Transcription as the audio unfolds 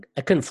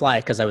I couldn't fly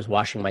because I was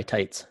washing my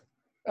tights.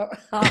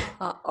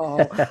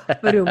 Oh,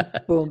 boom,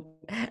 boom,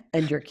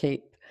 and your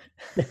cape.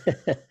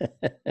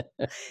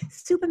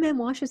 Superman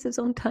washes his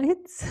own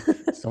tights.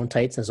 His own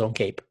tights and his own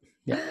cape.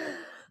 Yeah.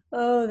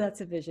 Oh,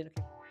 that's a vision.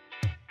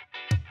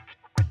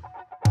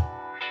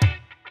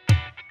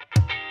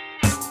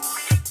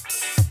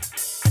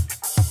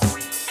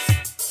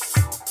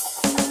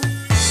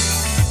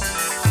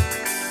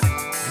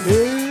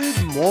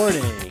 Good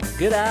morning,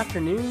 good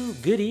afternoon,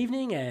 good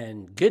evening,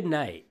 and good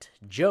night.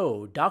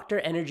 Joe, Dr.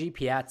 Energy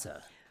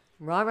Piazza.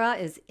 Rara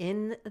is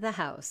in the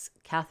house.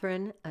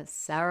 Catherine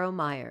Asaro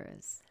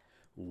Myers.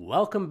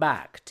 Welcome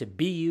back to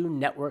BU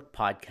Network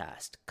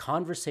Podcast,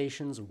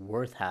 Conversations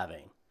Worth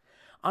Having.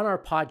 On our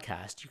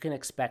podcast, you can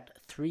expect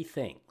three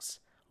things.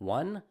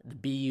 1, the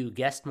BU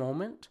guest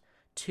moment.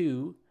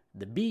 2,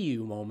 the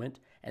BU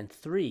moment. And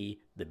 3,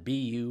 the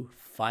BU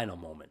final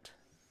moment.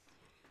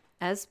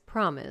 As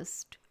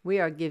promised, we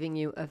are giving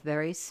you a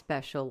very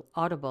special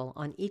audible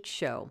on each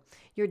show.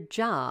 Your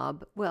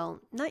job, well,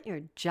 not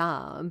your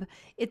job,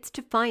 it's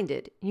to find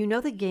it. You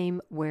know the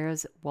game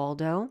Where's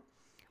Waldo?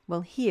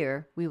 Well,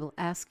 here we will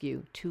ask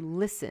you to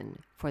listen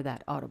for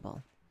that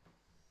audible.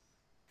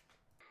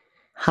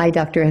 Hi,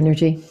 Dr.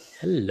 Energy.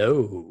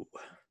 Hello.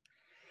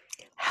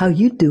 How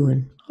you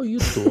doing? How you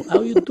doing?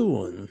 How you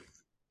doing?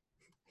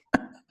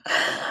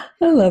 I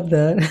love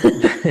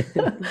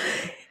that.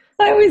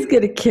 I always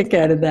get a kick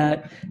out of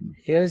that.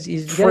 You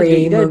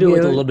gotta do it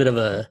with a little bit of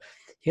a,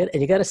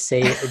 you gotta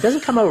say it. It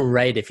doesn't come out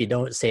right if you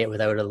don't say it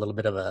without a little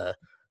bit of a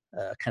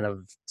kind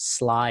of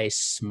sly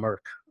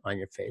smirk on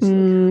your face. Like,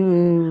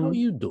 how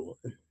you doing?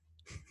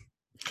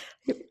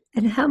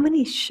 And how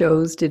many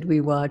shows did we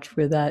watch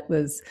where that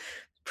was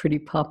pretty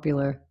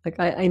popular? Like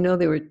I know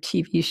there were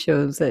TV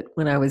shows that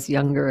when I was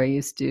younger, I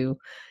used to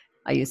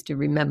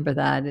remember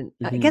that, and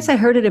I guess I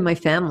heard it in my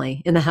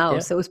family in the house. Yeah.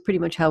 So it was pretty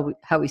much how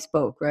we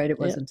spoke, right? It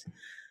wasn't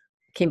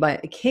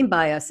it came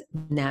by us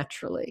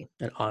naturally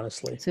and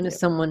honestly. As soon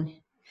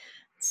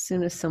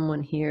as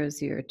someone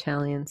hears you're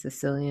Italian,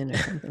 Sicilian, or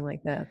something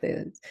like that,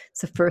 it's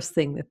the first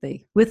thing that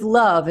they, with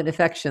love and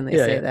affection, they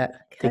say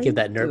that. They give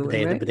that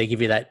but they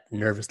give you that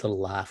nervous little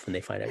laugh when they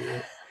find out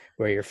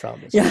where you're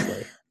from. It's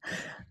like,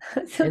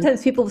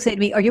 sometimes people will say to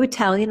me, "Are you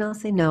Italian?" I'll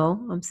say,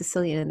 "No, I'm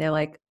Sicilian," and they're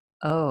like,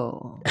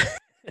 "Oh."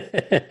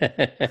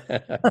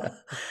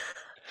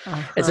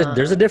 There's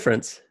a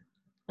difference.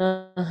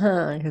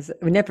 Because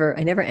I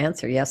never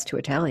answer yes to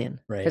Italian.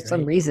 Right, for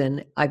some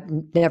reason. I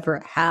never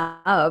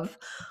have.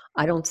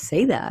 I don't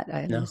say that.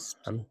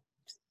 I'm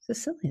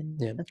Sicilian.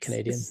 Yeah,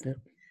 Canadian.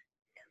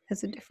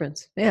 There's a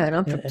difference. Yeah, and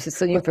I'm from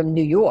Sicilian, from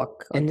New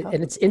York. And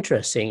it's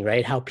interesting,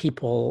 right? How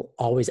people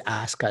always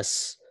ask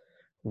us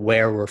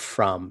where we're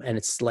from, and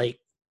it's like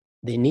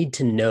they need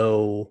to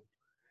know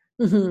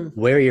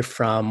where you're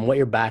from, what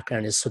your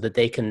background is, so that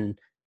they can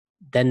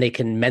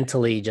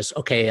mentally just,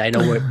 okay, I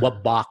know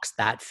what box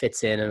that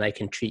fits in, and I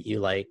can treat you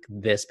like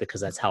this because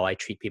that's how I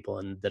treat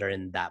people that are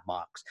in that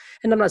box.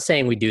 And I'm not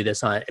saying we do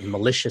this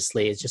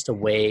maliciously. It's just a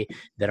way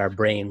that our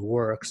brain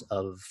works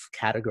of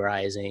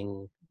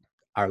categorizing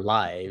our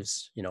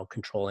lives,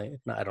 controlling,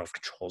 I don't know if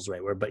control is the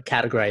right word, but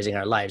categorizing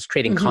our lives,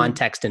 creating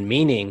context and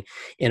meaning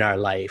in our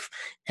life.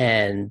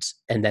 And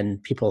then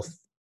people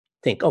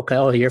think, okay,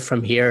 oh, you're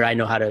from here. I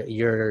know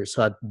you're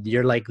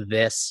like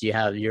this. You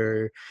have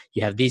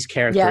these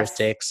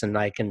characteristics, and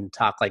I can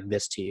talk like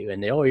this to you.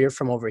 And you're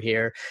from over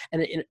here.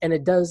 And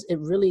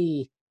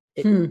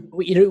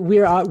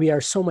we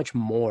are so much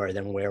more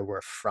than where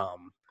we're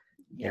from.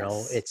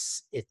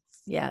 It's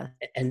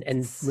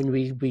And when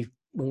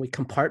we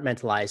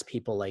compartmentalize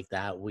people like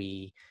that,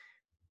 we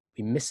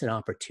miss an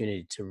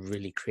opportunity to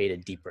really create a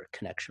deeper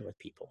connection with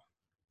people.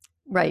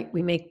 Right.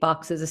 We make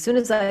boxes. As soon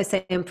as I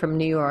say I'm from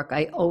New York,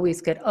 I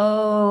always get,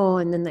 oh,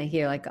 and then they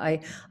hear like,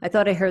 I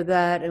thought I heard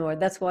that, or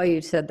that's why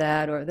you said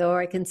that, or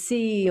I can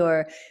see,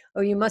 or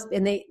you must,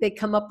 and they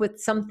come up with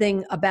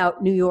something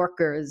about New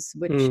Yorkers,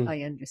 which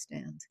I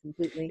understand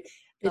completely.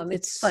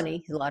 It's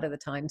funny a lot of the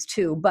times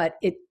too, but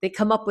they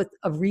come up with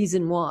a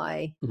reason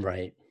why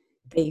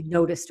they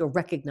noticed or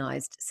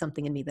recognized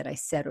something in me that I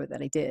said or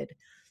that I did.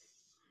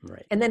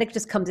 Right. And then it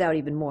just comes out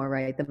even more,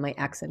 right? Then my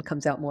accent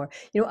comes out more.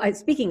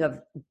 Speaking of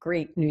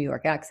great New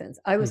York accents,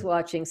 I was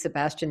watching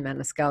Sebastian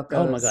Maniscalco.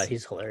 Oh my God,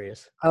 he's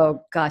hilarious.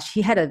 Oh gosh,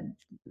 he had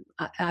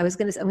I'm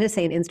going to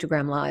say an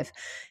Instagram Live,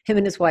 him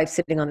and his wife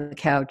sitting on the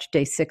couch,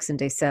 day 6 and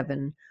day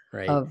 7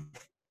 of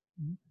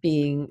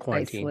being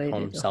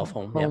quarantine,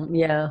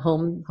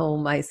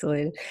 home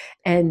isolated.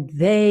 And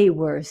they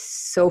were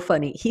so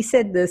funny. He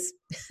said this,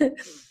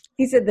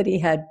 he said that he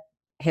had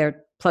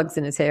hair plugs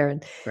in his hair,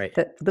 and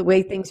that the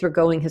way things were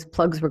going, his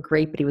plugs were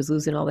great, but he was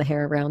losing all the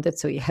hair around it,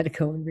 so he had to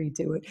go and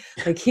redo it.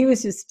 Like, he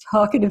was just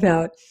talking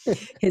about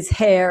his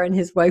hair, and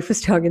his wife was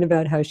talking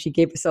about how she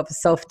gave herself a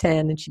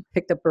self-tan, and she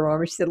picked up her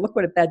arm, and she said, "Look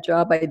what a bad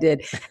job I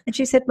did." And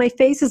she said, "My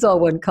face is all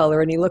one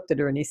color." And he looked at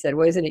her and he said,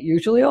 "Well, isn't it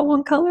usually all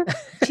one color?"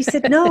 She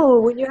said, "No,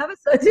 when you have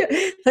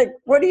like,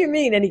 what do you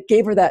mean?" And he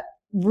gave her that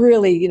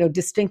really,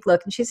 distinct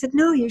look. And she said,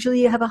 "No,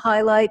 usually you have a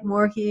highlight,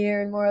 more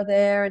here and more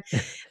there." And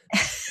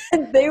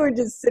And they were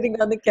just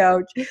sitting on the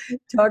couch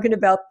talking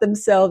about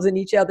themselves and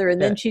each other.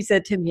 And then she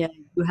said to him, yeah,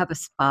 you have a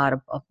spot,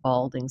 a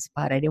balding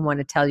spot. I didn't want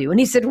to tell you. And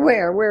he said,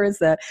 where is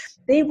that?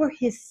 They were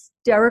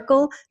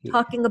hysterical,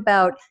 talking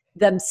about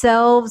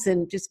themselves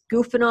and just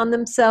goofing on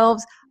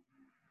themselves.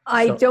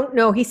 I don't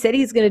know. He said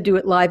he's going to do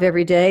it live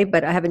every day,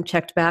 but I haven't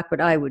checked back. But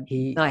I would.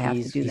 I have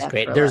to do that. He's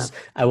great.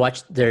 I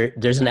watched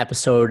there's an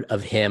episode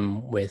of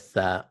him with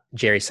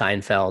Jerry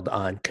Seinfeld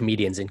on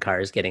Comedians in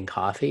Cars Getting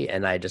Coffee,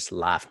 and I just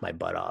laughed my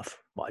butt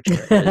off watching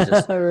it. It was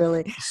just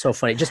really so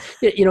funny. Just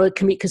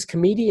because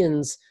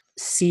comedians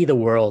see the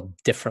world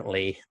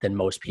differently than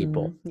most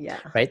people.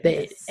 Right.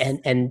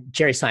 And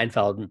Jerry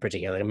Seinfeld in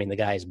particular. I mean, the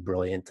guy is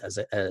brilliant as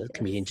a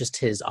comedian. Just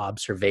his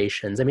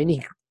observations. I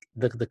mean,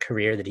 the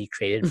career that he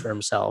created for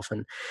himself,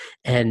 and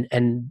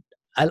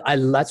I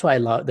that's why I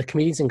love the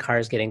Comedians in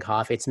Cars Getting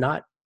Coffee. It's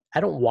not,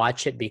 I don't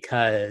watch it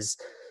because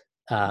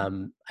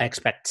I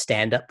expect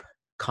stand-up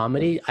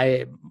comedy.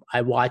 I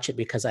watch it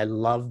because I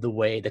love the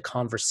way the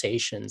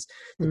conversations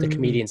that the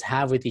comedians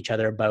have with each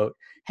other about,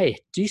 hey,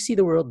 do you see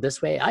the world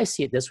this way? I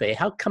see it this way.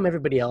 How come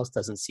everybody else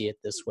doesn't see it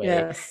this way?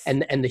 Yes.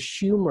 And the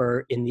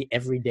humor in the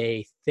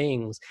everyday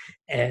things,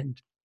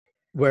 and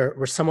where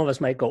some of us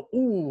might go,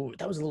 ooh,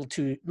 that was a little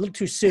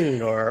too soon,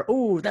 or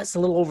ooh, that's a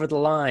little over the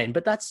line.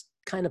 But that's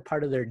kind of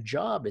part of their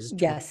job, is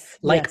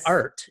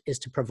art is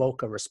to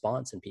provoke a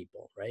response in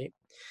people, right?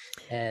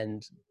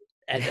 And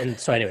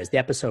so anyways, the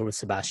episode with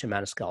Sebastian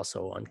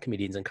Maniscalco on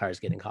Comedians in Cars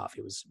Getting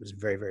Coffee was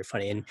very, very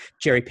funny. And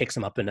Jerry picks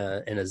him up in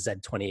a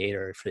Z28,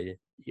 or for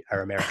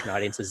our American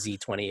audience, a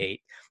Z28,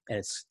 and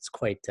it's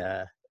quite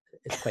good.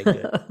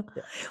 Yeah.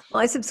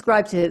 Well, I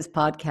subscribe to his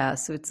podcast,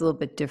 so it's a little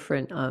bit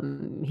different.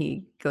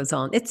 He goes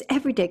on. It's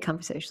everyday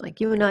conversation, like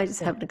you and I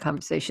just having a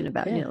conversation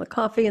about the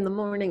coffee in the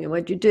morning and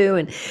what you do,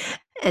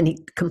 and he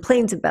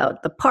complains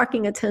about the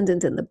parking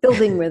attendant in the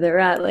building where they're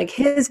at. Like,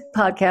 his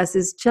podcast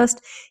is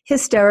just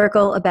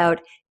hysterical about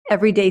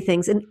everyday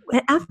things. And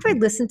after I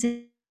listen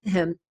to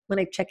him, when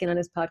I check in on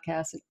his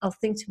podcast, I'll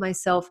think to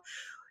myself,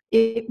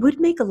 it would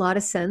make a lot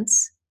of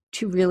sense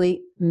to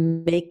really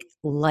make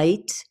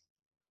light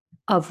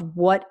of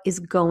what is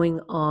going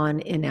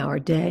on in our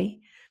day.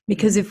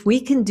 Because if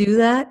we can do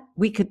that,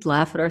 we could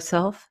laugh at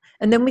ourselves,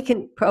 and then we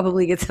can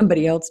probably get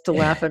somebody else to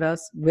laugh at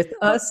us with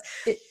us,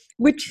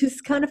 which is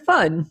kind of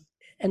fun.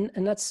 And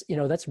that's,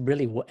 that's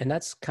really and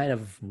that's kind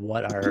of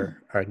what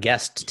our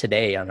guest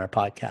today on our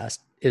podcast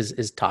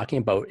is talking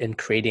about, and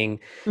creating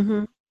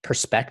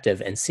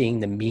perspective and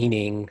seeing the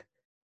meaning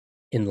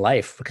in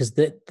life, because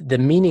the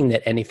meaning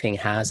that anything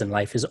has in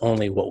life is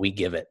only what we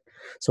give it.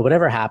 So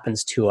whatever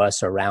happens to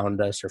us,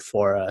 around us, or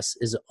for us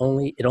it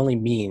only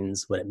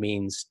means what it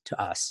means to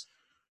us,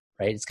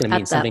 right? It's going to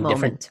mean something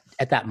different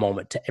at that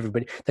moment to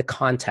everybody. The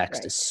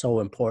context is so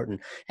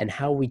important, and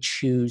how we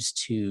choose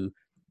to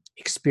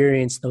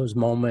experience those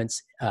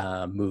moments,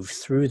 move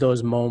through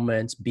those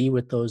moments, be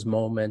with those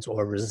moments,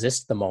 or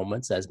resist the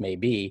moments, as may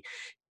be,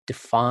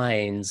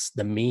 defines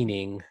the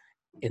meaning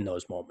in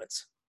those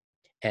moments.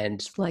 And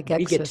it's like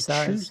we get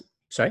to choose.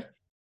 Sorry?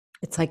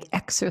 It's like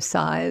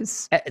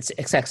exercise.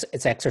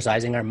 It's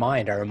exercising our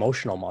mind, our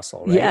emotional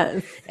muscle, right?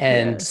 Yes.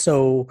 And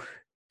so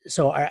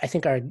I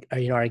think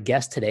our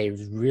guest today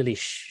really,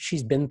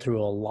 she's been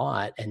through a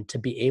lot, and to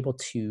be able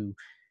to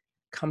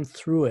come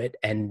through it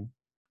and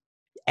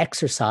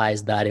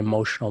exercise that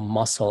emotional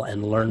muscle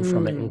and learn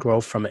from it and grow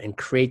from it and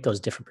create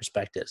those different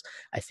perspectives,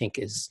 I think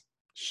is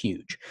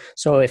huge.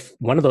 So if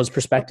one of those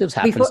perspectives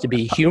happens to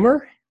be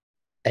humor,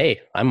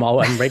 hey, I'm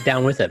right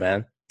down with it,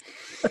 man.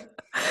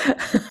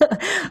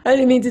 I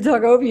didn't mean to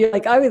talk over you.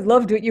 Like, I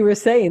loved what you were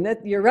saying.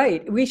 That you're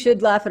right. We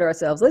should laugh at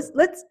ourselves.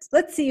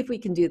 Let's see if we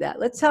can do that.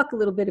 Let's talk a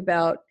little bit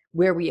about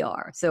where we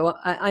are. So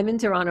I'm in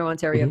Toronto,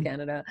 Ontario,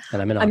 Canada.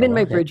 And I'm in Ottawa,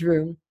 my bridge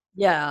room.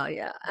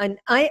 Yeah. And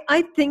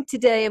I think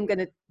today I'm going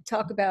to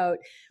talk about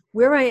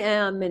where I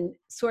am and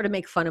sort of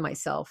make fun of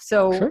myself.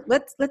 So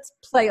let's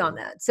play on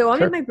that. So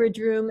I'm in my bridge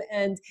room,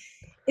 and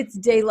it's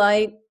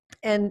daylight,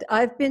 and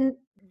I've been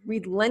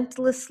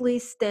relentlessly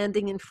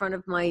standing in front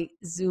of my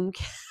Zoom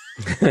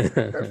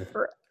camera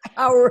for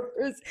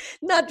hours,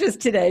 not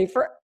just today,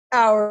 for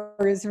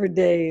hours, for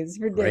days.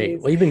 Right.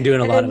 Well, you've been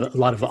doing a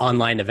lot of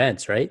online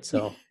events, right?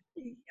 So,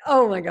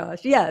 oh my gosh,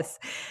 yes.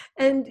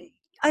 And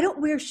I don't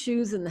wear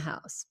shoes in the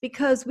house,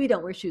 because we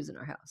don't wear shoes in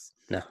our house.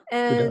 No,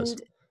 and who does?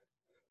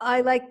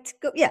 I like to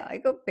go, I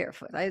go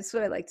barefoot. That's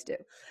what I like to do.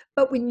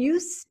 But when you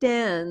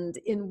stand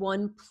in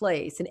one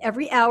place, and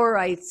every hour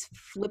I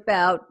step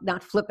out.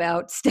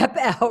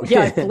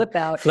 Yeah, I flip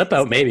out. Flip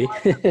out, maybe.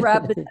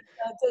 Grab the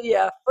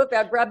flip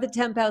out, grab the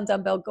 10-pound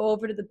dumbbell, go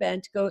over to the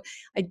bench,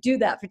 I do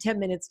that for 10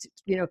 minutes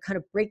to, kind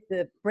of break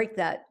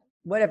that,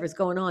 whatever's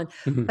going on.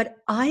 But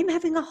I'm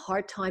having a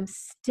hard time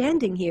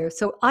standing here.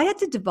 So I had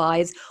to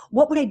devise,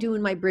 what would I do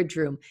in my bridge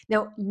room?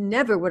 Now,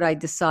 never would I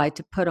decide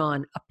to put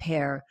on a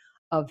pair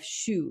of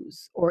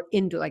shoes or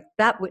indoor, like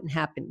that wouldn't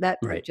happen. That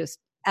would just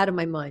out of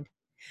my mind.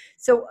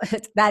 So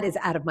that is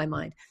out of my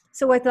mind.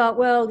 So I thought,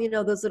 well,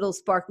 those little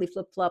sparkly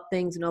flip-flop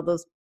things and all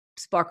those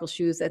sparkle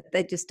shoes, that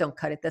they just don't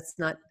cut it. That's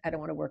not, I don't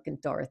want to work in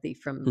Dorothy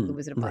from The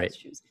Wizard of Oz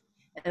shoes.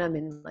 and I'm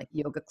in like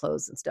yoga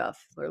clothes and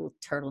stuff, or a little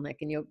turtleneck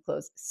and yoga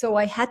clothes. So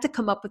I had to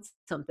come up with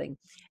something,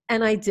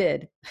 and I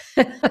did.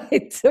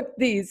 I took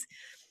these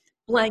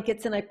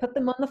blankets and I put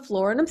them on the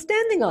floor and I'm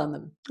standing on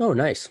them. Oh,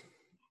 nice.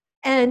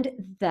 And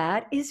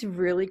that is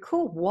really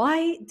cool.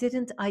 Why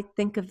didn't I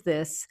think of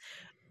this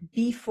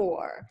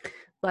before?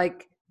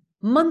 Like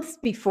months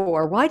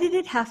before? Why did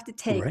it have to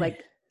take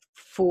like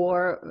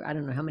 4, I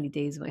don't know how many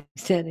days am I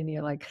standing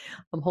here? Like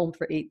I'm home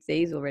for 8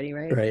 days already,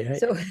 right? Right.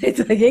 So it's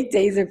like 8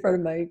 days in front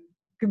of my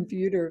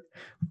computer.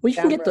 Well,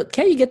 you can get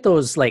can't you get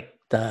those like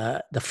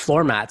the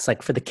floor mats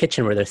like for the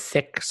kitchen where they're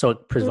thick so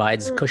it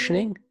provides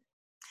cushioning?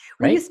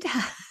 Right?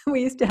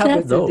 We used to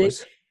have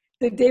those.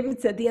 So David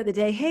said the other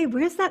day, "Hey,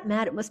 where's that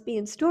mat? It must be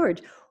in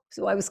storage."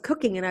 So I was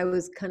cooking and I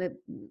was kind of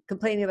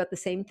complaining about the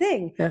same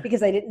thing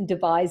because I didn't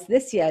devise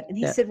this yet. And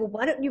he said, "Well,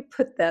 why don't you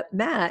put that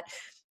mat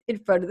in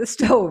front of the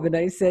stove?" And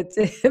I said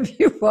to him,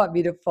 "You want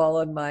me to fall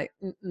on my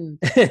I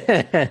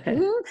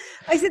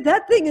said,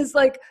 "That thing is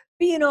like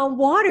being on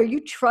water.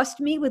 You trust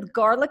me with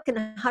garlic and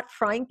a hot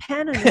frying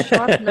pan and a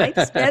sharp knife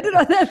standing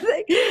on that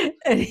thing?"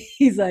 And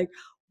he's like,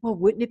 "Well,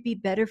 wouldn't it be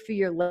better for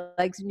your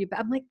legs and your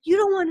back?" I'm like, "You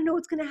don't want to know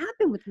what's going to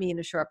happen with me and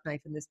a sharp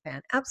knife in this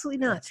pan. Absolutely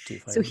not." That's too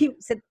funny. So he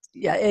said,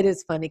 yeah, it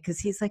is funny because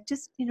he's like,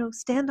 "Just,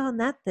 stand on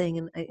that thing."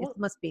 And it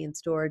must be in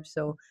storage.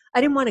 So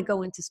I didn't want to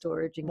go into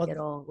storage and get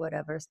all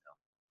whatever. So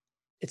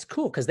it's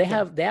cool because they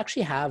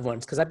actually have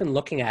ones, because I've been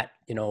looking at,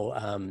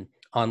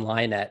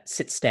 online at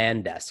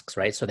sit-stand desks,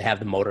 right? So they have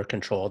the motor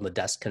control and the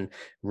desk can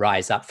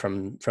rise up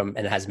from and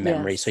it has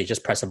memory. So you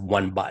just press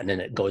one button and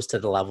it goes to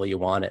the level you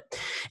want it.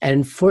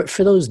 And for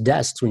those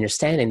desks, when you're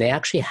standing, they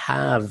actually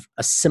have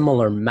a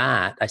similar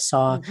mat I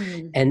saw.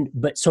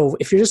 But so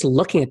if you're just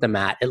looking at the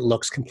mat, it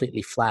looks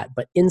completely flat,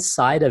 but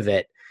inside of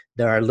it,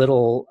 there are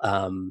little,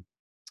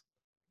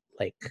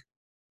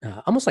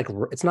 almost like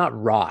it's not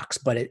rocks,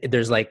 but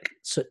there's like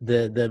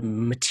the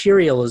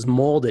material is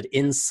molded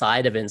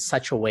inside of it in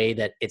such a way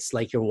that it's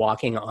like you're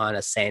walking on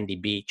a sandy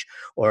beach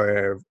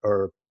or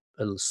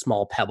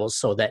small pebbles,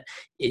 so that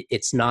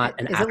it's not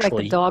an actual. Is it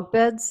like the dog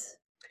beds?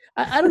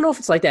 I don't know if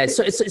it's like that.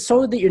 So it's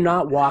so that you're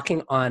not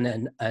walking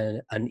on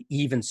an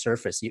even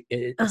surface.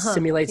 It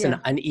simulates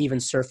an uneven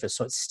surface,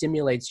 so it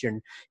stimulates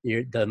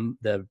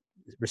the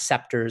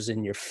receptors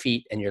in your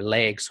feet and your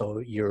legs, so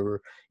you're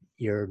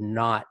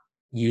not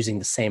using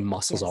the same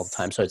muscles all the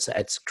time. So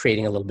it's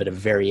creating a little bit of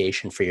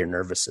variation for your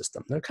nervous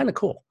system. They're kind of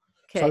cool.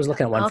 Okay. So I was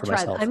looking at one for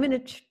myself. I'm going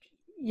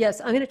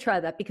to try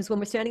that, because when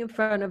we're standing in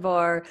front of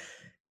our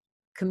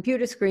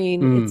computer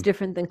screen, it's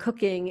different than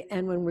cooking.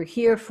 And when we're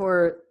here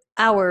for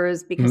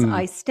hours, because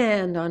I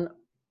stand on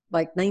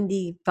like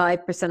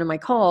 95% of my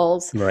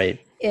calls, right?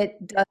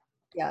 It does.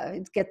 Yeah,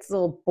 it gets a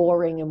little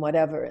boring and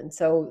whatever. And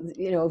so,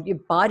 your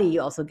body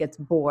also gets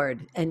bored,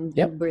 and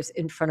we're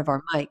in front of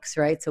our mics,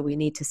 right? So we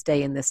need to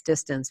stay in this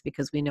distance,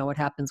 because we know what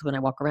happens when I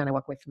walk around. I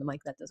walk away from the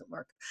mic. That doesn't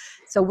work.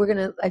 So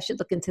I should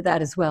look into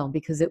that as well,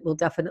 because it will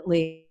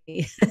definitely,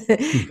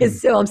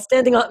 so I'm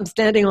standing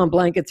on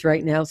blankets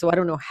right now. So I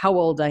don't know how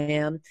old I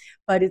am,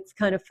 but it's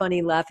kind of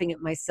funny laughing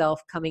at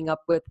myself coming up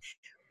with,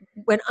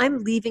 when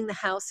I'm leaving the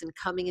house and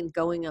coming and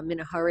going, I'm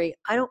in a hurry.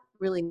 I don't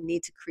really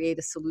need to create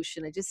a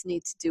solution. I just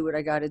need to do what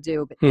I got to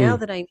do. But now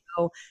that I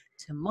know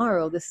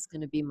tomorrow this is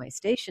going to be my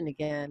station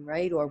again,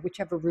 right? Or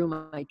whichever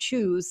room I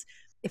choose,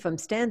 if I'm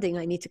standing,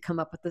 I need to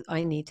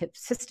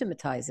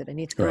systematize it. I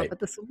need to come up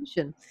with a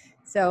solution.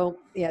 So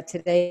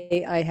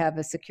today I have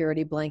a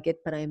security blanket,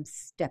 but I'm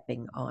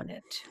stepping on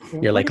it.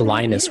 You're like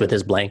Linus with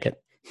his blanket.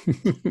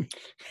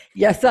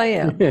 Yes, I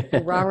am.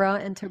 Rah-rah,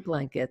 enter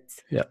blankets.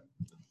 Yep.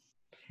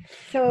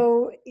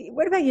 So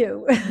what about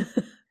you?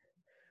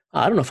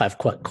 I don't know if I've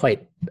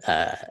quite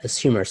as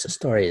humorous a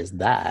story as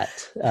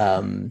that.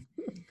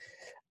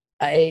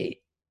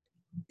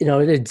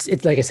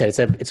 It's like I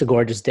said, it's a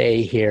gorgeous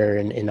day here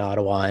in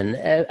Ottawa,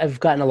 and I've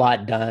gotten a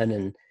lot done,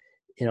 and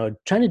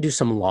trying to do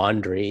some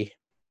laundry,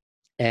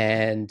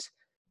 and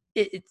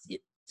it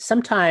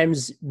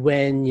sometimes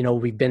when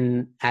we've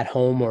been at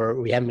home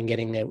or we haven't been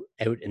getting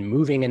out and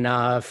moving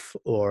enough,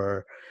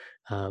 or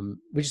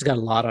we just got a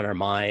lot on our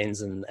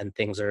minds, and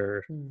things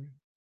are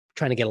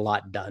trying to get a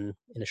lot done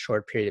in a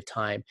short period of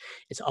time.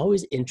 It's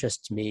always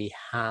interests me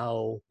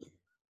how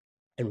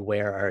and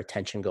where our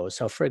attention goes.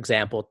 So for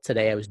example,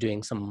 today I was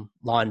doing some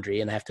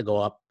laundry and I have to go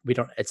up.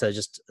 It's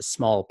just a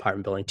small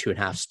apartment building,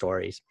 2.5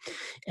 stories.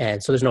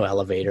 And so there's no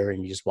elevator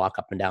and you just walk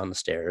up and down the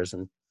stairs.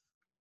 And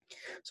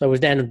so I was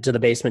down to the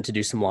basement to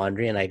do some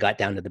laundry, and I got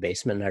down to the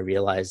basement and I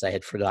realized I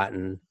had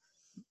forgotten.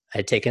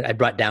 I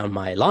brought down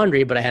my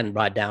laundry, but I hadn't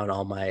brought down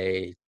all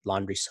my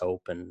laundry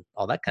soap and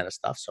all that kind of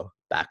stuff. So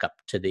back up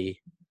to the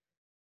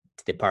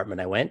apartment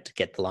I went to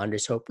get the laundry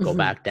soap, go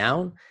back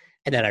down.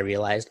 And then I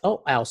realized,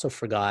 I also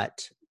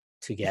forgot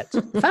to get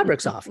fabric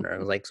softener. I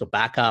was like, so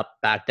back up,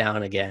 back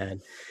down again.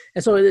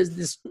 And so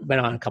this went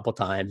on a couple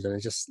times, and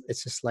it's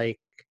just like,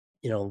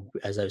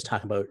 as I was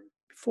talking about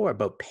before,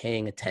 about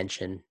paying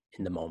attention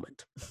in the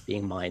moment,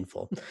 being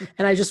mindful.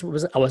 And I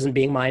wasn't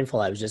being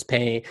mindful. I was just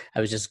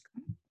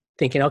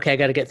thinking, okay, I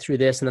got to get through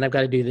this, and then I've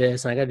got to do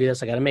this, and I got to do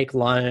this. I got to make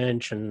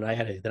lunch, and I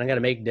got to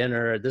make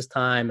dinner at this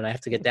time, and I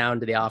have to get down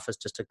to the office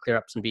just to clear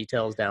up some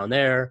details down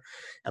there,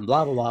 and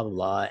blah blah blah blah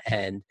blah.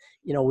 And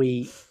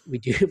we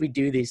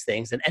do these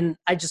things, and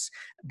I just,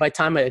 by the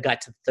time I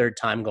got to the third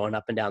time going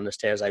up and down the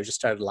stairs, I just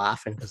started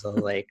laughing because I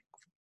was like,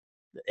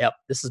 yep,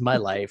 this is my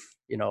life.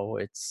 We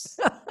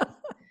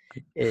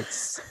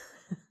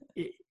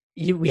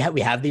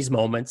have these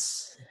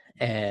moments,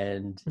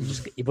 and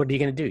what are you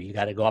going to do? You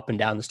got to go up and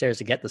down the stairs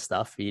to get the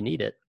stuff. You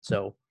need it.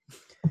 So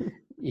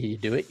you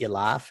do it, you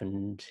laugh,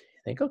 and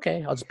think,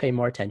 okay, I'll just pay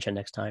more attention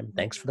next time.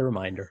 Thanks for the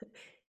reminder.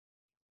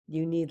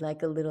 You need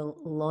like a little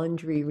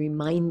laundry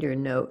reminder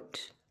note.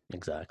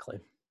 Exactly.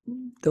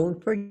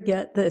 Don't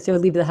forget this. So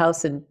leave the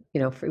house, and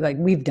like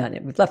we've done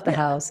it. We've left the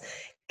house,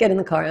 get in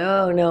the car.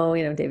 Oh no,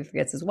 David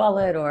forgets his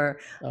wallet, or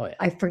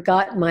I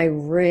forgot my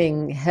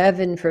ring.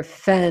 Heaven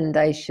forfend,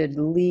 I should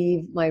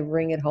leave my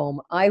ring at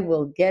home. I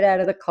will get out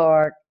of the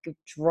car,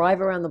 drive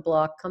around the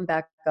block, come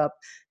back up,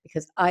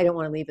 because I don't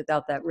want to leave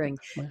without that ring.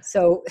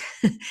 So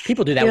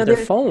people do that with their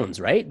phones,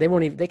 right?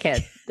 They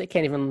can't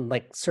even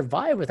like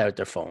survive without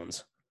their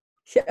phones.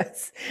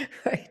 Yes,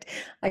 right.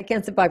 I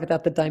can't survive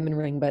without the diamond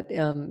ring, but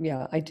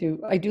yeah, I do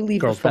leave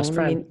Girl's the phone. Best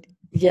friend. I mean,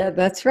 yeah,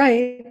 that's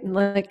right.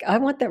 Like, I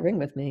want that ring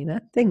with me.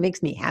 That thing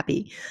makes me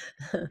happy.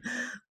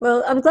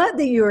 Well, I'm glad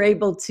that you were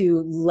able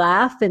to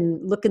laugh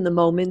and look in the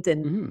moment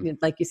and,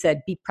 like you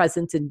said, be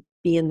present and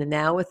be in the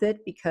now with it,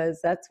 because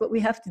that's what we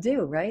have to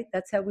do, right?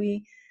 That's how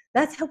we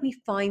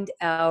find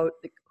out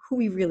who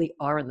we really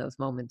are in those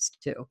moments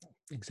too.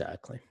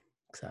 Exactly.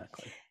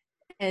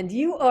 And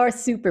you are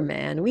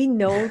Superman. We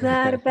know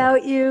that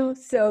about you.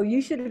 So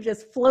you should have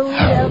just flown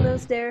down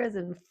those stairs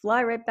and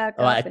fly right back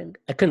up.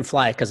 I couldn't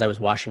fly because I was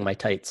washing my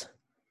tights.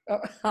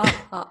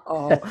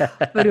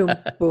 Boom,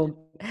 boom.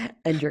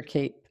 And your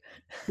cape.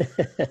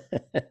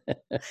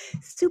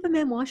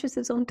 Superman washes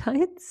his own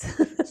tights?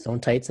 His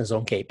own tights and his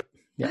own cape.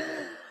 Yeah.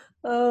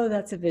 Oh,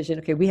 that's a vision.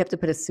 Okay, we have to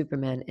put a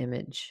Superman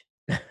image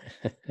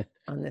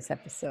on this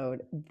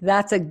episode.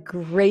 That's a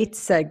great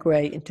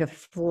segue into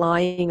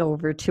flying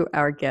over to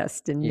our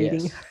guest and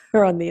meeting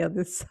her on the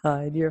other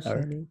side. You're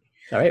funny.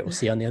 All right, we'll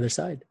see you on the other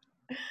side.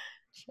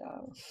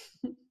 Ciao.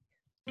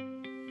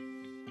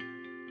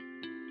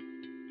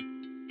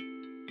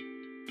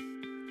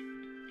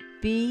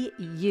 Be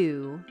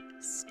you,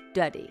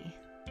 study.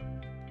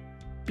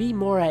 Be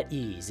more at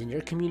ease in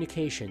your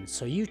communication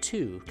so you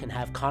too can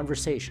have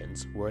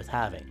conversations worth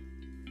having.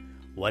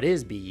 What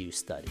is Be You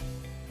Study?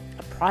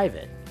 A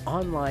private,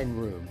 online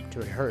room to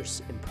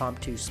rehearse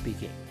impromptu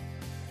speaking,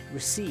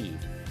 receive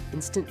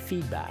instant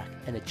feedback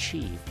and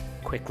achieve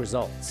quick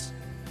results,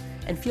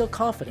 and feel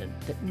confident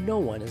that no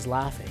one is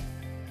laughing,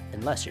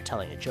 unless you're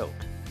telling a joke.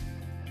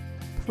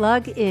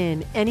 Plug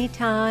in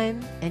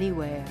anytime,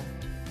 anywhere.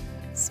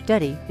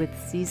 Study with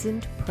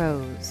seasoned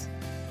pros.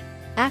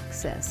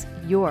 Access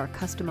your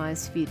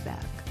customized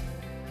feedback.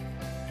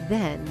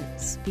 Then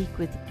speak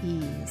with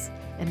ease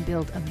and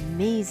build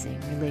amazing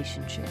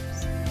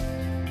relationships.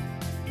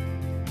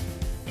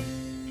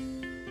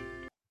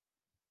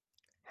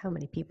 How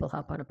many people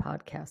hop on a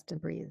podcast and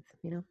breathe,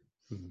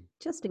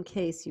 Just in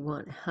case you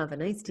want to have a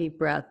nice deep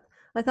breath,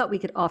 I thought we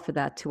could offer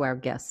that to our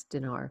guest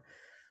and our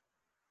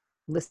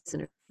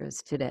listeners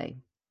today.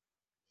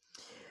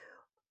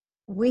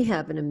 We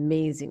have an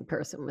amazing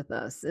person with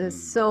us. There's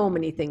so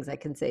many things I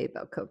can say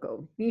about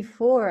Coco.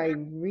 Before I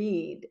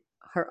read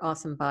her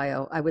awesome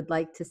bio, I would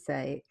like to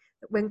say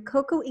that when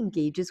Coco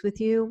engages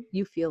with you,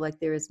 you feel like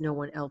there is no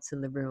one else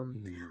in the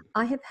room.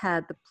 I have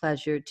had the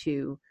pleasure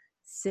to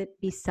sit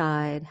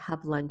beside,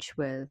 have lunch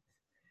with,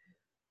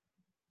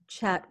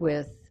 chat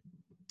with,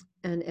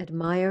 and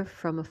admire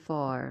from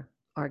afar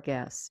our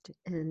guest.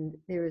 And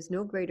there is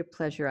no greater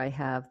pleasure I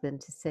have than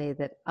to say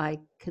that I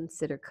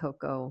consider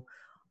Coco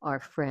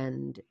our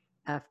friend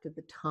after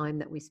the time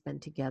that we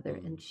spend together.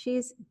 And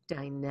she's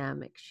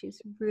dynamic.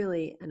 She's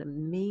really an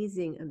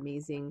amazing,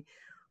 amazing,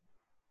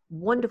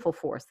 wonderful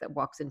force that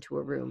walks into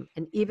a room.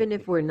 And even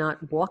if we're not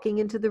walking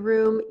into the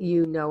room,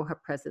 her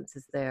presence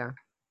is there.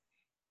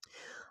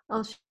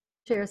 I'll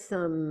share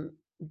some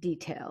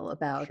detail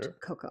about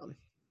Coco.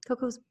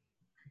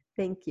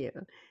 Thank you.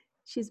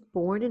 She's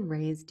born and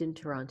raised in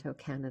Toronto,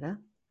 Canada,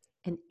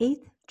 an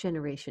 8th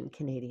generation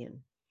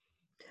Canadian.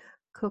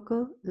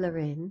 Coco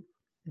Lorraine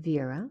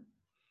Vieira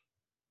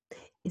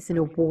is an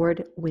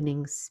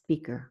award-winning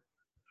speaker,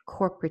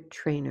 corporate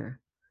trainer,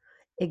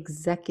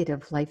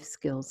 executive life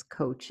skills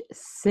coach,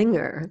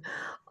 singer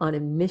on a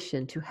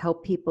mission to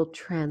help people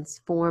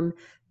transform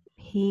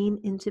pain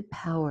into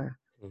power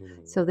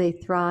so they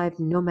thrive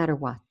no matter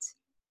what.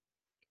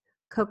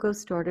 Coco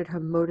started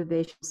her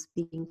motivational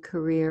speaking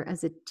career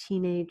as a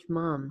teenage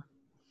mom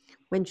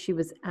when she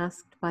was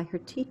asked by her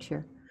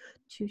teacher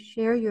to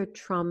share your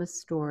trauma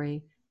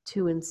story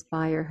to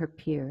inspire her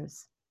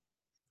peers.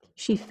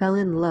 She fell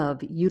in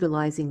love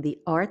utilizing the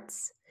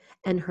arts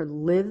and her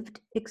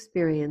lived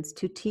experience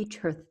to teach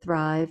her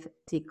Thrive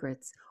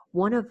secrets,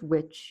 one of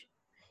which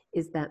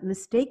is that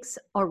mistakes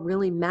are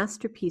really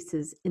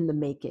masterpieces in the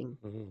making.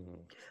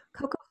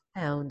 Coco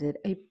founded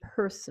a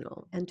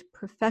personal and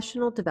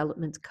professional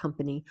development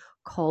company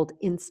called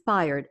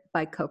Inspired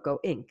by Coco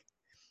Inc.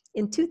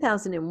 In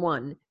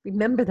 2001,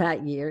 remember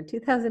that year,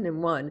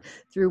 2001,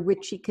 through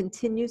which she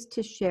continues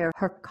to share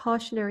her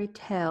cautionary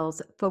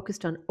tales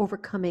focused on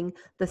overcoming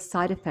the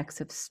side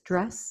effects of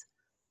stress,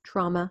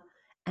 trauma,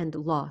 and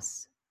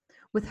loss,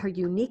 with her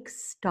unique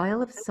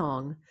style of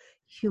song,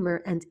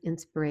 humor, and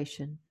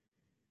inspiration.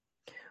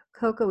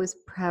 Coco is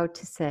proud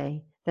to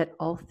say that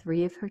all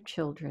three of her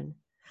children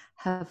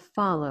have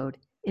followed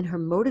in her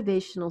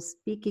motivational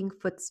speaking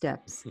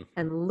footsteps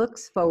and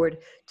looks forward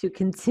to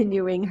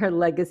continuing her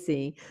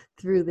legacy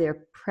through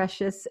their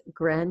precious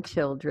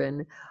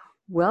grandchildren.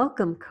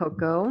 Welcome,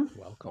 Coco.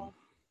 Welcome.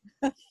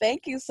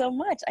 Thank you so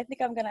much. I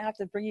think I'm going to have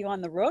to bring you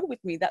on the road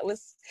with me. That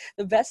was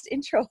the best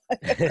intro I've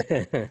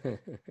ever.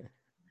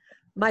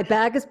 My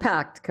bag is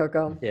packed,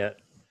 Coco. Yeah.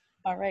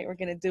 All right, we're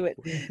going to do it.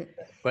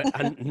 But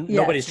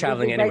nobody's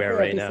traveling anywhere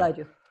right now.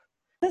 You.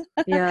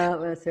 Yeah,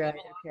 that's right.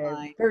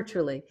 Okay.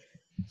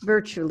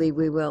 Virtually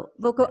we will.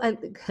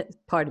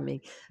 Pardon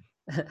me.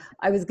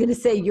 I was going to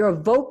say your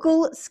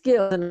vocal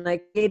skill, and I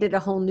created a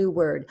whole new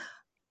word.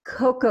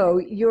 Coco,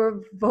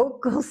 your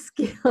vocal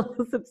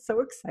skills. I'm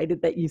so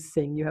excited that you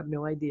sing. You have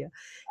no idea.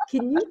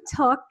 Can you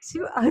talk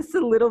to us a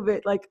little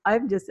bit? Like I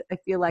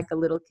feel like a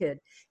little kid.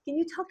 Can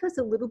you talk to us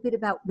a little bit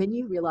about when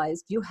you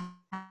realized you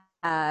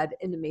had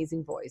an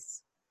amazing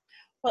voice?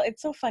 Well,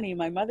 it's so funny.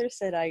 My mother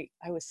said I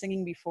was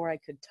singing before I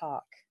could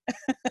talk.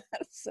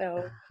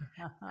 So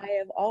I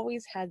have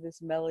always had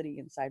this melody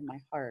inside my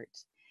heart.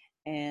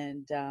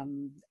 And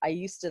I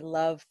used to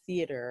love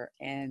theater.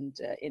 And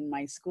in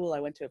my school, I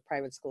went to a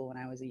private school when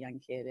I was a young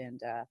kid.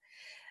 And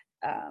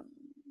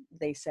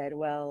they said,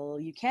 well,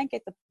 you can't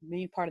get the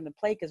main part in the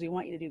play because we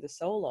want you to do the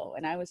solo.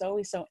 And I was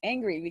always so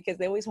angry because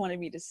they always wanted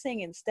me to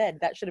sing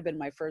instead. That should have been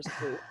my first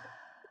clue.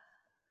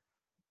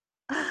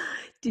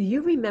 Do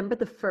you remember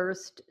the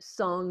first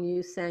song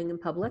you sang in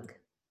public?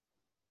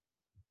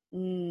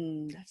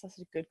 That's such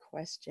a good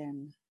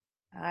question.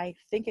 I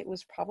think it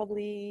was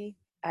probably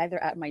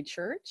either at my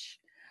church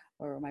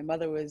or my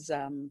mother was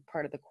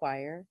part of the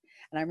choir.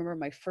 And I remember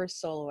my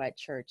first solo at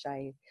church,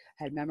 I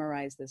had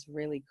memorized this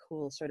really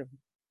cool sort of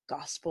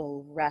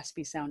gospel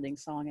raspy sounding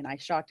song. And I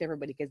shocked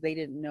everybody because they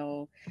didn't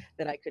know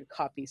that I could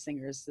copy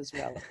singers as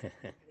well.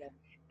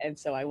 And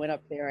so I went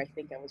up there, I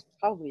think I was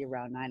probably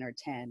around 9 or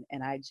 10.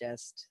 And I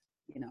just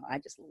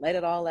let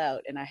it all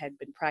out. And I had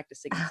been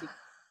practicing.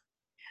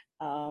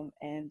 Then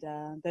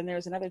there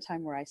was another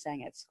time where I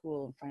sang at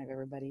school in front of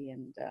everybody,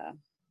 and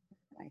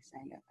I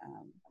sang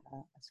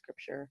a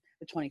scripture,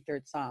 the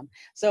 23rd Psalm.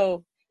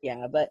 So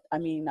yeah, but I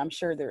mean, I'm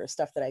sure there is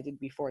stuff that I did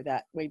before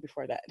that, way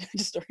before that. I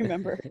just don't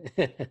remember.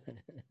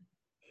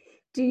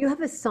 Do you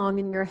have a song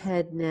in your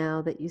head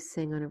now that you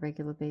sing on a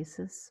regular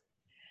basis?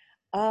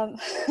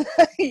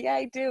 Yeah,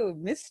 I do.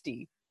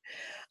 Misty.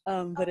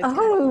 But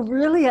it's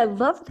really? I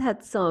love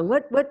that song.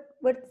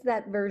 What's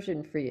that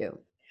version for you?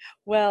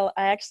 Well,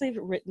 I actually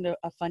have written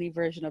a funny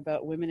version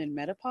about women in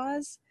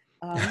menopause.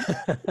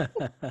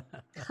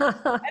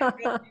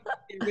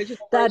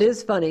 That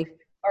is funny.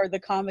 Or the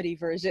comedy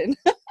version.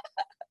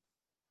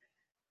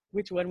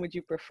 Which one would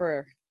you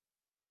prefer?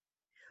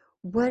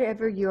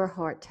 Whatever your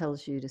heart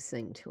tells you to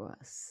sing to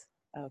us.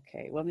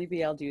 Okay, well,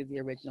 maybe I'll do the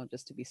original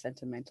just to be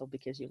sentimental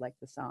because you like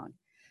the song.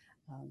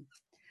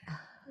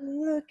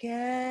 Look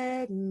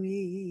at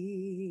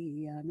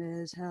me, I'm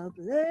as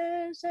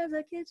helpless as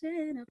a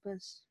kitten up a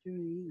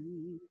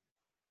stream.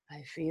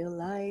 I feel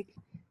like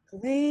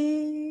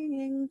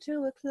clinging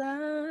to a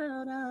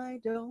cloud I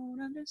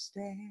don't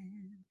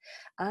understand.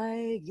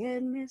 I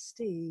get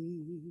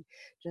misty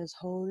just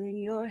holding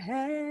your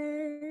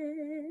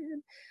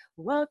hand.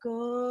 Walk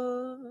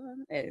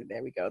on. And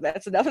there we go.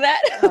 That's enough of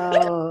that.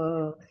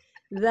 Oh,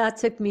 that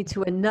took me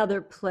to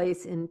another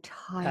place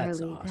entirely.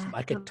 That's awesome.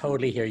 I could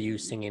totally hear you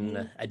singing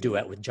a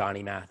duet with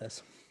Johnny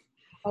Mathis.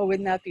 Oh,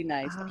 wouldn't that be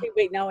nice? Okay,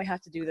 wait, now I have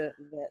to do the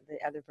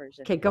other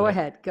version. Okay, go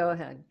ahead.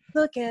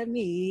 Look at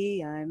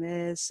me, I'm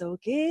as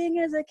soaking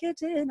as a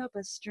kitten up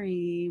a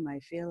stream. I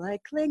feel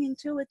like clinging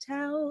to a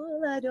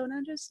towel I don't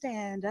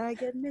understand. I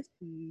get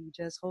misty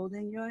just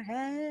holding your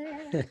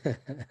hand.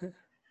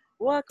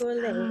 Walk or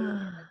lay,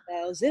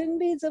 1,000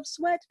 beads of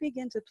sweat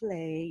begin to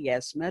play.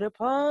 Yes,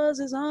 menopause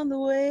is on the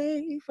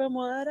way from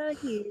what I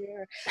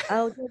hear.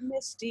 I'll get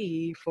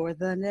misty for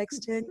the next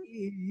 10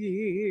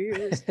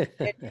 years.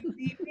 Can you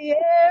leave the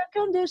air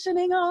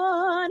conditioning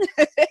on?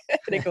 And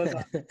it goes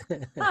on.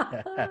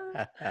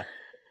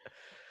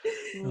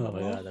 Oh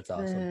my God, that's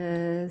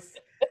awesome.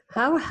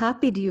 How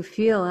happy do you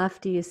feel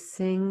after you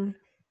sing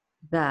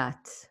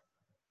that?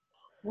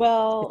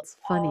 Well, it's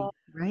funny,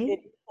 right?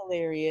 It's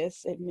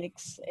hilarious. It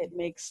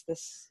makes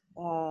this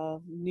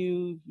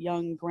new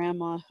young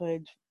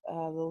grandmahood a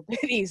little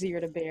bit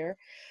easier to bear.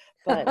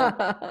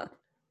 But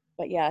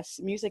yes,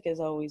 music has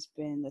always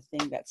been the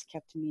thing that's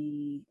kept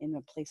me in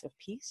a place of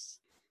peace.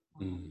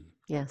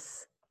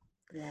 Yes.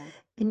 Yeah.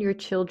 And your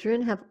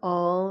children have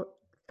all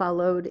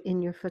followed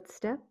in your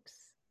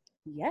footsteps?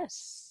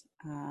 Yes.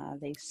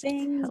 They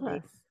sing,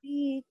 they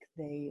speak,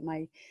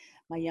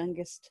 My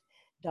youngest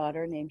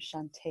daughter, named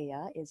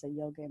Shantea, is a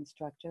yoga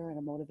instructor and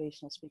a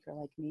motivational speaker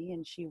like me,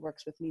 and she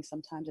works with me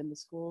sometimes in the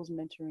schools,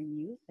 mentoring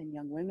youth and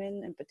young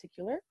women in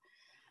particular.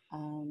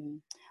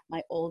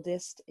 My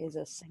oldest is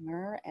a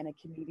singer and a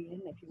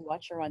comedian. If you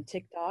watch her on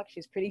TikTok,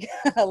 she's pretty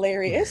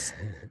hilarious.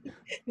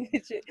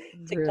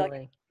 TikTok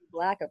Really?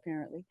 Black,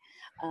 apparently.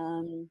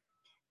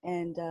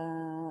 And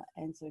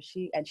so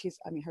she's,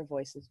 I mean, her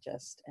voice is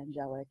just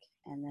angelic.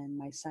 And then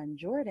my son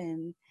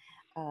Jordan,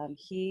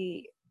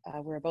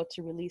 we're about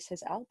to release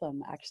his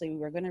album. Actually, we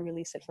were going to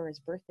release it for his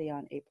birthday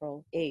on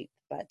April 8th,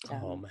 but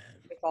oh man,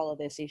 with all of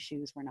this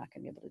issues, we're not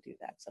going to be able to do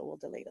that. So we'll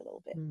delay it a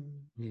little bit.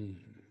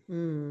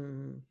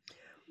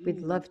 We'd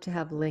love to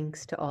have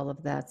links to all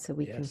of that so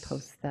we can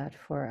post that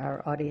for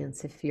our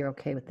audience if you're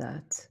okay with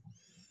that.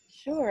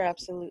 Sure,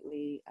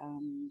 absolutely.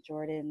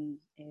 Jordan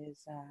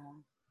is,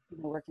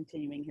 we're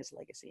continuing his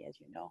legacy, as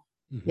you know.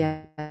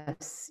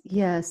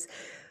 Yes.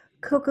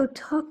 Coco,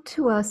 talk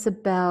to us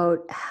about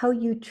how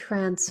you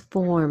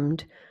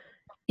transformed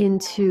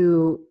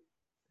into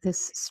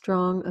this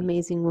strong,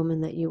 amazing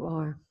woman that you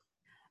are.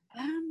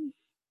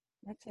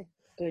 That's a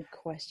good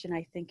question.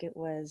 I think it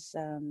was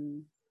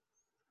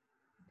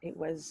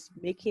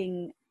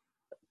making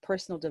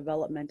personal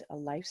development a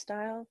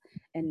lifestyle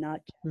and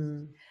not just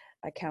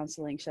a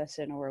counseling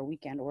session or a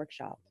weekend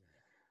workshop.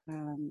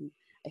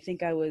 I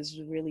think I was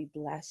really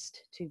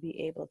blessed to be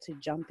able to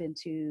jump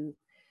into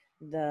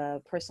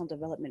the personal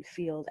development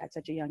field at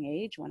such a young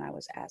age when I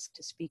was asked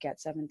to speak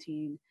at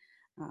 17,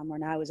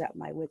 when I was at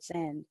my wit's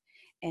end.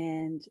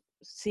 And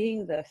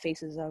seeing the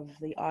faces of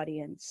the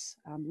audience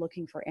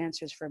looking for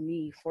answers for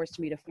me forced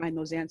me to find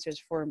those answers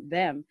for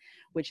them,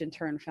 which in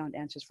turn found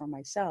answers for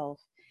myself.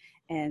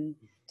 And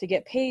to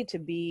get paid to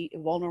be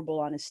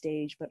vulnerable on a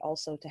stage, but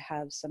also to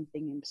have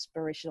something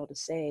inspirational to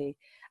say,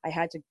 I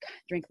had to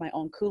drink my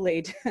own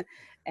Kool-Aid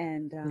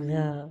and it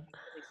really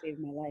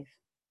saved my life.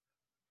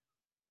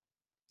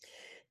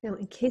 Now,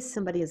 in case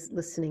somebody is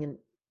listening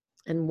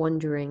and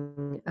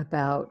wondering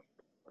about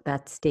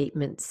that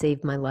statement,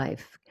 "Save my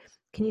life,"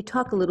 can you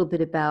talk a little bit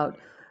about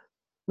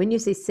when you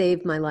say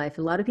 "save my life"?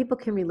 A lot of people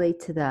can relate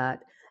to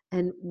that.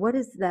 And what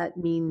does that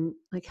mean?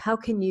 Like, how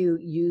can you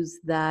use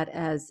that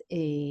as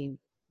a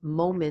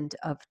moment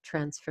of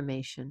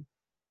transformation?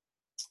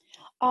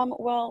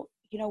 Well,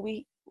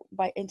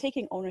 in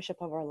taking ownership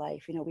of our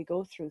life, we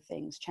go through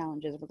things,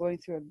 challenges. We're going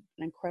through an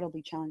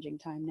incredibly challenging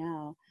time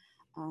now.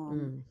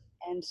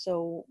 And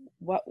so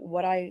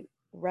what I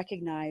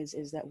recognize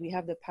is that we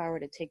have the power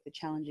to take the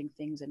challenging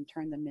things and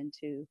turn them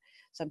into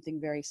something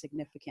very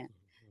significant.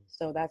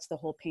 So that's the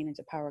whole pain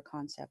into power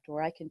concept,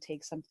 where I can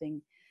take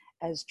something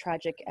as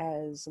tragic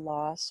as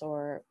loss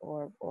or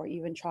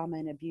even trauma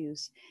and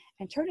abuse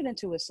and turn it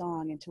into a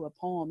song, into a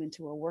poem,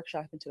 into a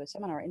workshop, into a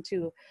seminar,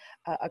 into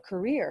a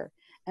career.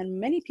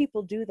 And many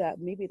people do that.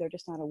 Maybe they're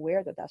just not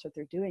aware that that's what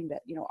they're doing.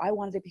 That, I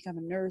wanted to become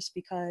a nurse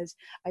because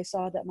I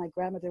saw that my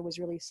grandmother was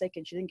really sick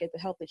and she didn't get the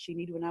help that she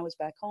needed when I was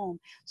back home.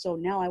 So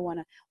now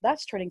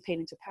that's turning pain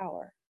into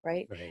power.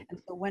 Right.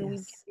 And so when we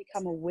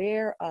become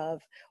aware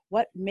of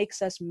what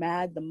makes us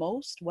mad the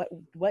most, what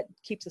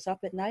keeps us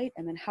up at night,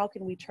 and then how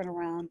can we turn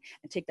around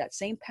and take that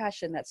same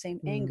passion, that same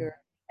anger,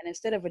 and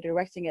instead of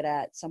directing it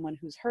at someone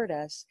who's hurt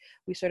us,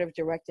 we sort of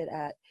direct it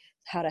at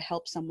how to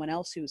help someone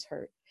else who's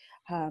hurt,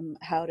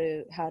 how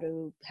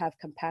to have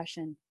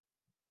compassion.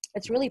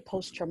 It's really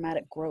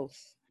post-traumatic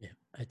growth. Yeah,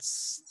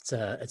 it's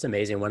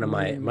amazing. One of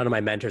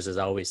my mentors has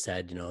always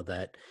said,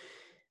 that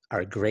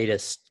our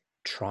greatest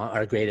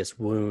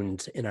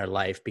wound in our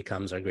life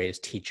becomes our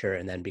greatest teacher,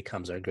 and then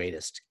becomes our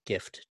greatest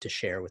gift to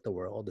share with the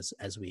world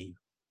as we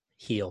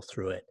heal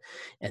through it.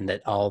 And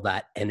that all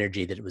that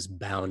energy that was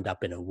bound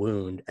up in a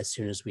wound, as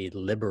soon as we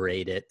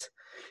liberate it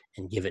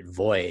and give it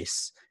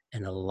voice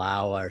and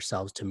allow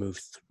ourselves to move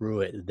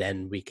through it,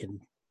 then we can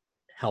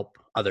help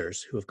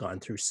others who have gone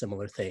through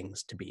similar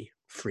things to be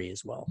free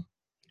as well.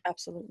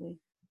 Absolutely.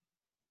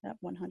 Yeah,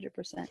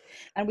 100%.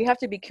 And we have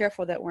to be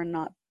careful that we're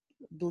not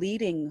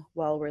bleeding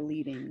while we're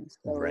leading.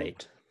 So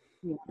right.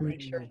 We want to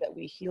make sure that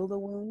we heal the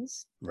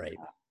wounds. Right.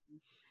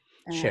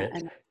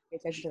 And pay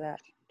attention to that.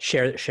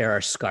 Share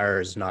our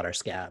scars, not our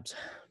scabs.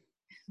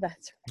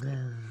 That's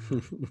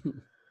right.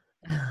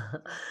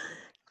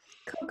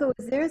 Coco,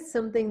 is there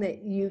something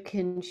that you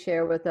can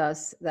share with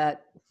us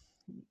that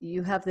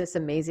you have this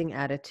amazing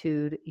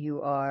attitude,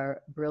 you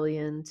are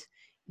brilliant,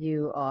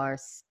 you are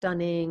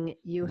stunning,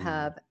 you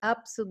have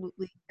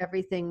absolutely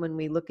everything when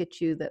we look at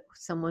you that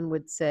someone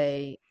would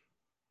say,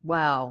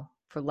 wow,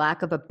 for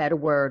lack of a better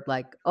word,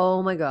 like,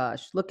 oh my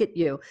gosh, look at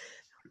you.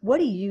 What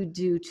do you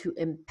do to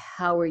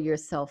empower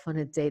yourself on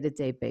a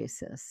day-to-day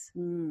basis?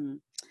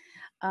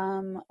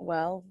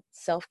 Well,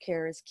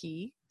 self-care is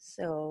key.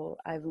 So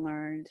I've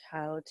learned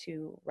how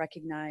to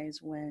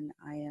recognize when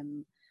I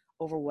am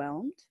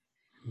overwhelmed.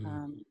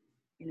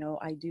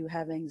 I do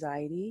have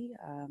anxiety.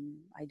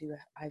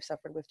 I've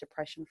suffered with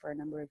depression for a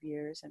number of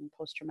years and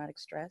post-traumatic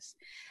stress.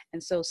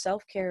 And so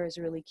self-care is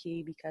really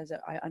key because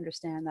I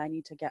understand that I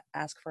need to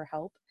ask for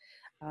help.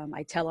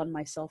 I tell on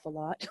myself a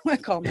lot. I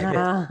call my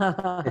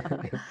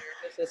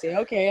therapist So say,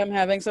 okay, I'm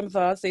having some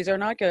thoughts. These are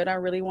not good. I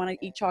really want to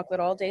eat chocolate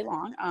all day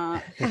long.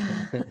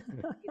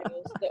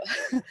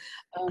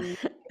 So,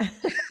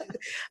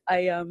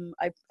 I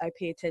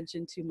pay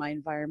attention to my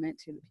environment,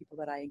 to the people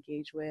that I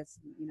engage with,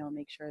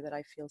 make sure that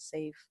I feel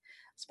safe.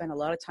 Spend a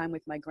lot of time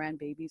with my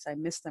grandbabies. I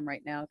miss them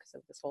right now because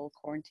of this whole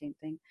quarantine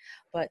thing,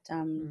 but I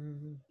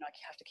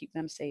have to keep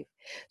them safe.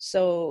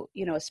 So,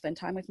 spend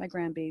time with my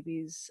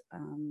grandbabies,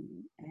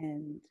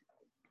 and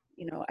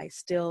I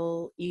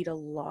still eat a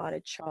lot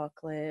of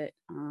chocolate.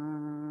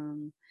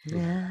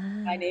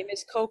 My name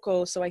is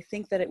Coco, so I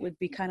think that it would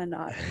be kind of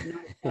not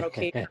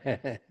okay to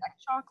have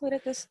chocolate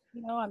at this.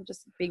 I'm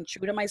just being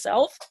true to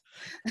myself.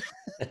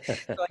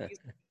 So I use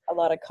a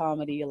lot of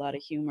comedy, a lot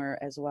of humor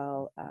as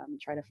well.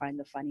 Try to find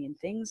the funny in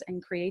things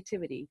and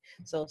creativity.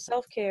 So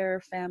self-care,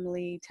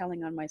 family,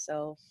 telling on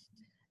myself,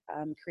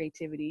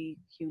 creativity,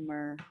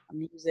 humor,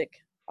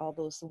 music, all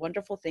those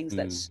wonderful things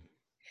that's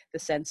the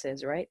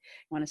senses, right?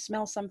 You want to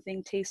smell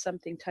something, taste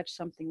something, touch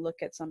something,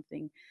 look at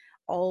something,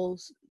 all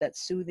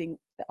that's soothing,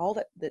 all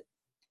that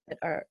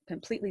are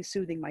completely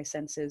soothing my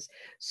senses,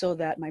 so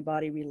that my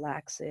body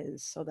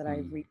relaxes, so that I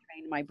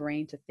retrain my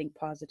brain to think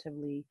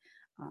positively,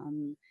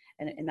 and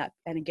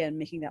again,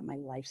 making that my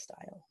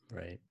lifestyle.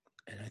 Right.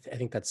 And I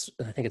think it's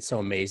so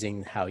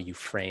amazing how you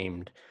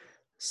framed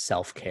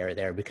self-care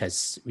there,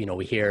 because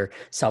we hear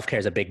self-care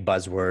is a big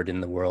buzzword in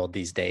the world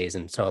these days,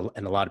 and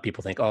a lot of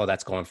people think, oh,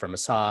 that's going for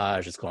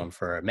massage, it's going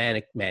for a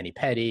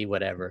mani-pedi,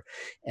 whatever,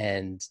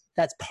 and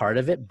that's part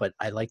of it. But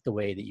I like the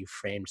way that you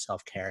framed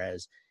self-care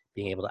as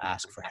being able to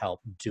ask for help,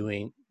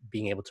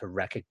 being able to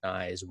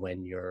recognize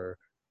when you're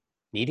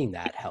needing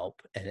that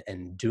help,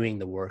 and doing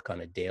the work on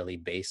a daily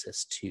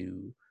basis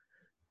to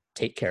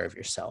take care of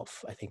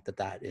yourself. I think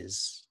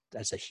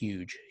that's a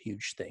huge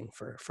thing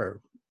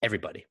for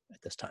everybody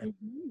at this time.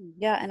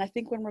 Yeah, and I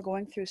think when we're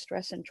going through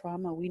stress and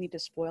trauma, we need to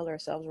spoil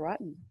ourselves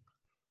rotten.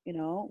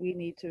 We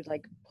need to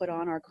put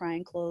on our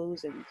crying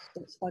clothes and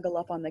snuggle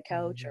up on the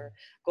couch, or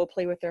go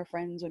play with our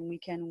friends when we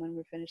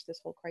finish this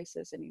whole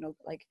crisis. And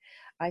like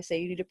I say,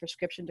 you need a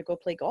prescription to go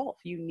play golf.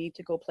 You need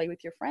to go play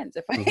with your friends.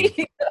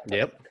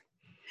 Yep.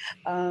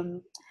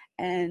 And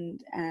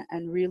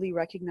really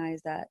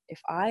recognize that if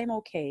I'm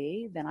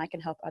okay, then I can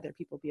help other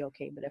people be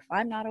okay. But if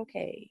I'm not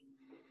okay,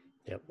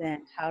 yep,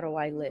 then how do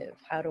I live?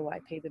 How do I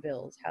pay the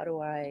bills? How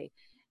do I,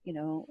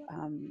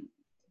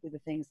 do the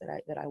things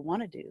that I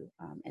want to do,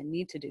 and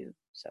need to do?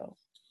 So,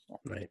 yeah.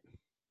 Right.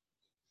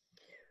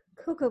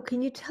 Coco,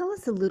 can you tell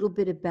us a little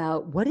bit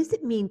about what does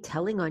it mean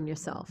telling on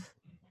yourself?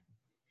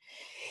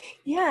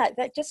 Yeah,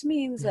 that just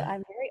means that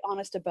I'm very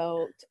honest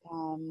about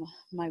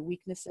my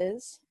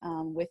weaknesses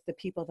with the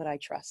people that I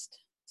trust.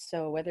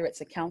 So whether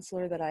it's a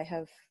counselor that I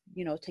have,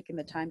 taken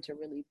the time to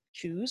really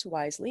choose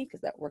wisely,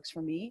 because that works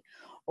for me,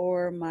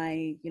 or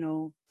my,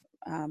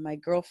 my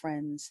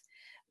girlfriends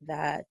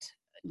that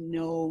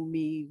know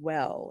me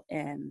well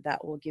and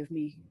that will give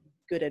me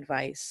good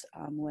advice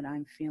when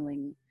I'm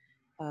feeling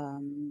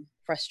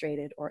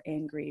frustrated or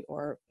angry,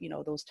 or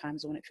those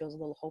times when it feels a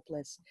little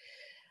hopeless.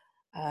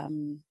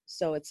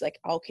 So it's like,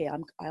 okay,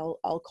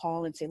 I'll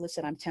call and say,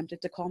 listen, I'm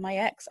tempted to call my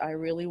ex. I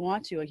really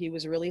want to. He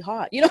was really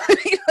hot.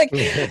 Like,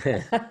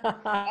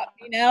 talk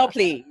me now,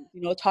 please.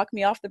 Talk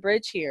me off the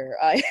bridge here.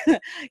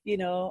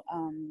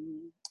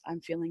 I'm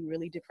feeling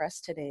really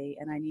depressed today,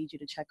 and I need you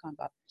to check on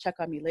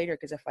me later,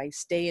 because if I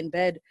stay in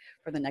bed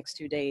for the next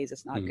 2 days,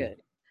 it's not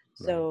good.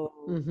 So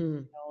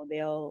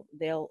they'll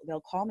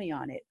call me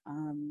on it,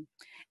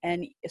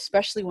 and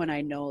especially when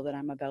I know that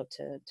I'm about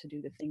to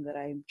do the thing that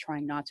I'm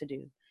trying not to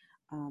do.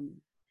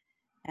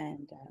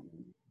 And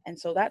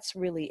so that's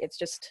really, it's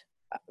just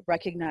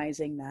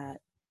recognizing that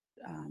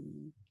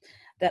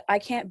that I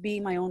can't be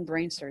my own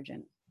brain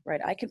surgeon,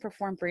 right? I can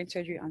perform brain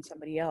surgery on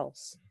somebody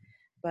else,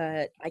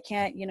 but I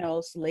can't,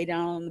 lay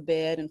down on the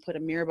bed and put a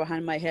mirror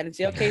behind my head and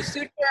say, okay,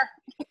 suture.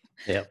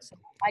 Yep. So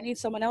I need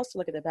someone else to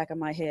look at the back of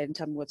my head and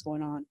tell me what's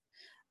going on.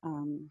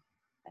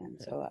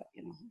 So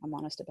I'm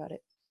honest about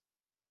it.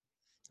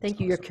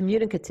 Thank you. You're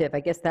communicative. I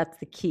guess that's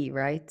the key,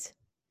 right?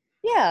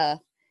 Yeah.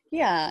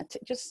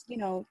 Just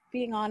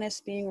being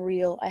honest, being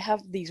real. I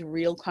have these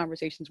real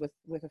conversations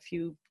with a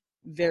few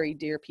very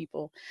dear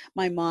people.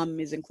 My mom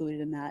is included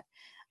in that,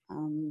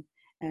 and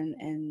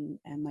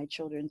my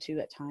children too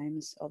at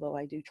times, although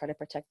I do try to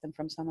protect them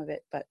from some of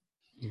it. But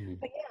yeah,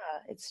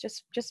 it's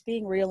just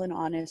being real and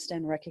honest,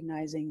 and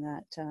recognizing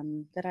that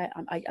that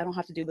I don't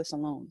have to do this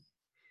alone.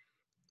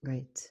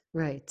 Right.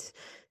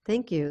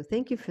 Thank you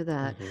for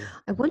that.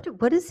 I wonder,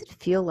 what does it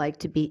feel like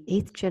to be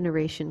 8th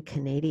generation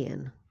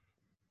Canadian?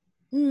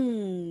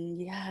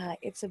 Yeah,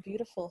 it's a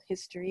beautiful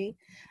history.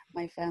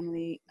 My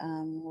family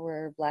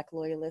were Black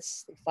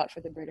loyalists. They fought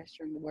for the British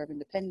during the War of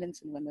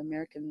Independence, and when the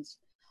Americans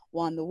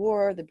won the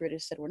war, the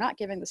British said, we're not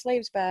giving the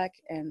slaves back,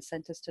 and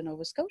sent us to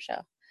Nova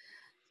Scotia.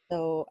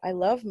 So I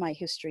love my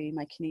history,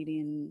 my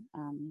Canadian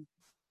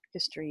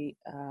history.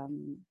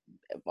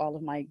 All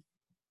of my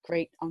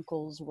great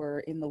uncles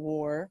were in the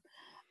war,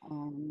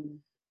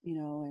 and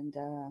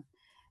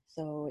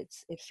so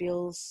it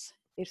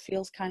it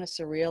feels kind of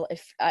surreal.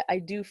 If I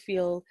do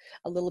feel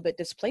a little bit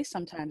displaced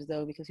sometimes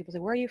though, because people say,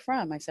 "Where are you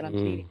from?" I said, "I'm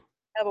Canadian."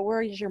 Yeah, but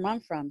where is your mom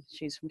from?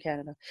 She's from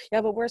Canada.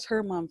 Yeah, but where's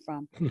her mom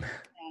from?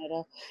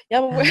 Canada.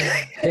 Yeah, but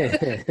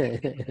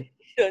where?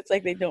 It's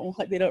like they don't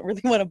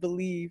really want to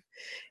believe,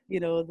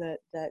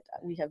 that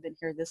we have been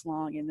here this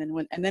long. And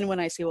then when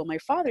I say, well, my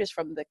father's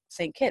from the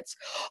St. Kitts.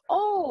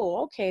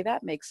 Oh, okay,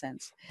 that makes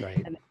sense.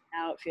 Right. And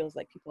now it feels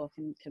like people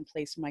can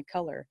place my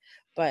color,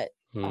 but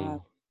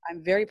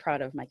I'm very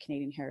proud of my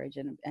Canadian heritage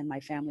and my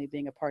family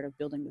being a part of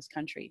building this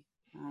country.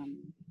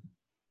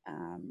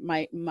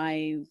 My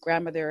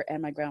grandmother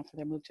and my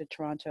grandfather moved to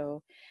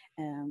Toronto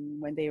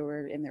when they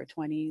were in their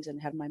 20s,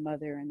 and had my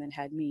mother, and then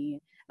had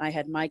me. I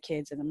had my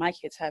kids, and then my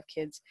kids have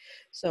kids.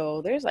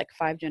 So there's like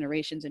 5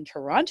 generations in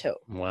Toronto.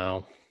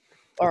 Wow.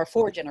 Or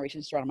 4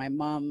 generations in Toronto. My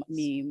mom,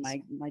 me,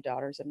 my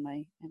daughters, and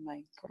my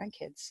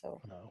grandkids.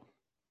 So wow.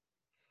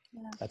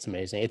 Yeah. That's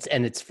amazing.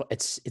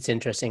 It's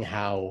interesting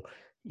how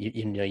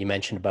you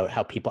mentioned about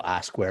how people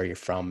ask where you're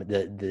from.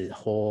 The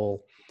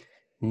whole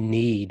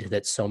need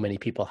that so many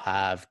people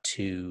have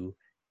to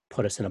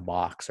put us in a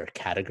box or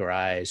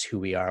categorize who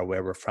we are,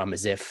 where we're from,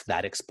 as if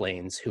that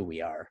explains who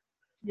we are.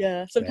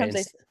 Yeah. Sometimes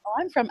they say, "Oh,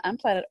 I'm from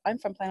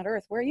planet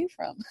Earth. Where are you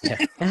from?" Yeah.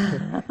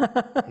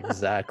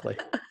 Exactly.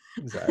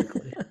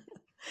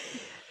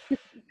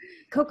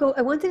 Coco,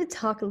 I wanted to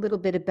talk a little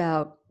bit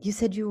about, you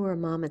said you were a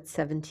mom at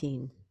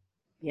 17.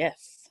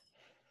 Yes.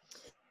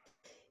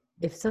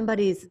 If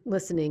somebody's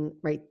listening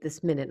right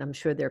this minute, I'm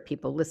sure there are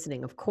people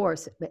listening, of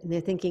course, and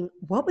they're thinking,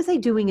 what was I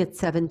doing at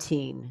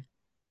 17?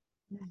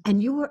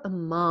 And you were a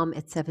mom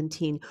at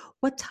 17.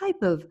 What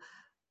type of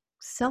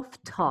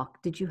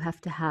self-talk did you have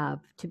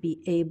to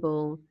be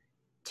able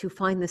to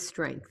find the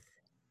strength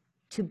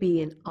to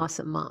be an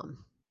awesome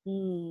mom?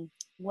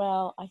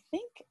 Well, I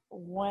think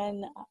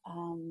when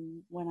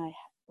I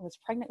was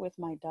pregnant with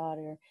my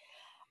daughter,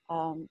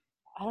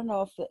 I don't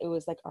know if it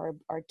was like our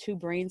 2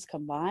 brains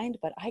combined,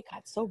 but I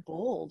got so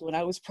bold when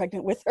I was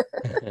pregnant with her.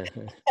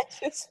 I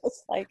just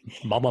was like,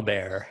 Mama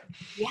bear.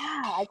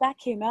 Yeah, that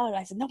came out, and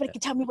I said, nobody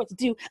can tell me what to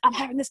do. I'm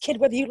having this kid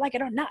whether you like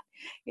it or not.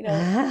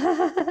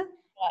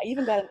 I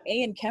even got an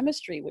A in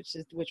chemistry, which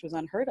was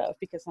unheard of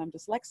because I'm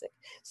dyslexic.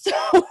 So,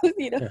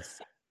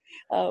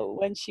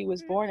 when she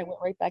was born, it went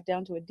right back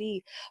down to a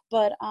D.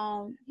 But,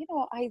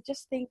 I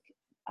just think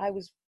I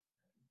was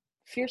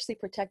fiercely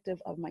protective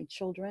of my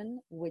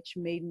children, which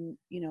made me,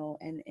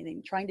 and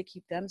in trying to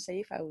keep them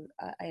safe, I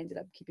ended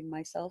up keeping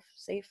myself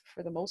safe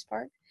for the most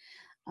part.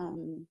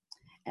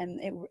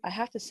 I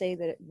have to say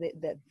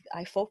that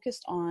I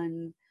focused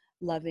on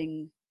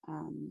loving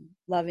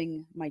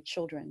my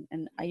children.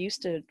 And I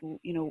used to,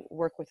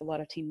 work with a lot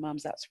of teen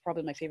moms. That's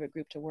probably my favorite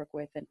group to work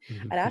with. And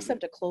I'd ask them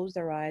to close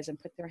their eyes and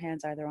put their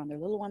hands either on their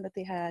little one that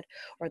they had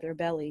or their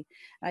belly.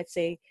 I'd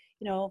say,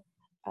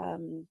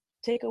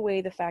 take away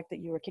the fact that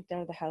you were kicked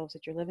out of the house,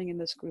 that you're living in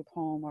this group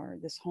home or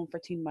this home for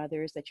teen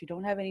mothers, that you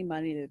don't have any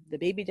money, the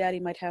baby daddy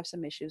might have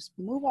some issues.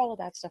 Move all of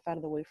that stuff out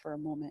of the way for a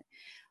moment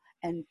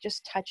and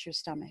just touch your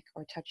stomach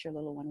or touch your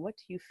little one. What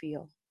do you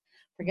feel?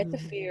 Forget the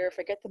fear,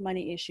 forget the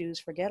money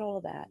issues, forget all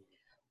of that.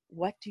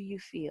 What do you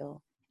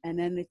feel? And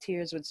then the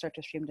tears would start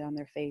to stream down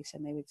their face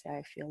and they would say,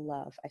 I feel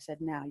love. I said,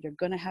 now you're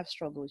going to have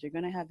struggles. You're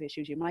going to have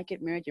issues. You might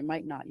get married. You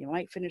might not. You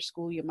might finish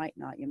school. You might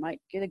not. You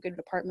might get a good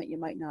apartment. You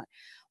might not.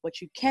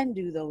 What you can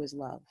do though is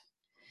love.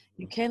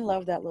 You can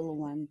love that little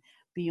one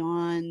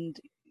beyond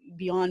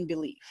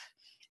belief.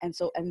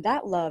 And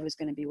that love is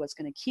going to be what's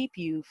going to keep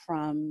you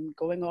from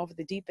going over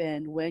the deep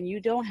end when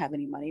you don't have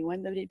any money,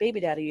 when the baby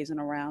daddy isn't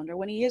around, or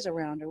when he is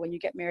around, or when you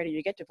get married or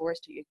you get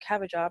divorced, or you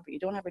have a job or you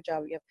don't have a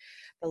job.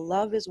 The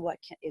love is what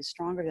is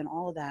stronger than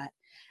all of that.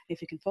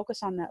 If you can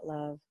focus on that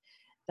love,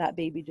 that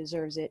baby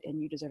deserves it,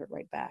 and you deserve it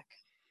right back.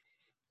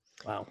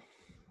 Wow.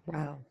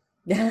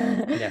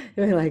 Yeah.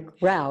 You're like,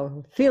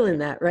 wow, feeling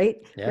that, right?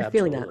 Yeah, you're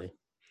feeling absolutely. That.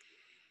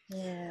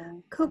 Yeah.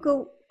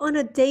 Coco, on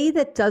a day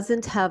that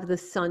doesn't have the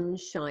sun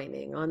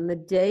shining, on the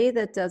day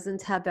that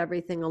doesn't have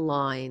everything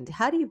aligned,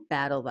 how do you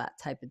battle that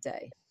type of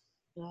day?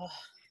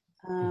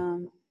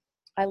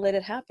 I let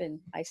it happen.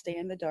 I stay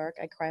in the dark.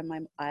 I cry my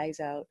eyes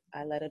out.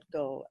 I let it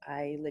go.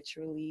 I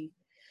literally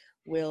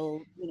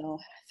will,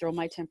 throw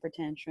my temper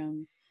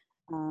tantrum,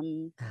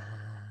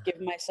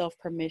 give myself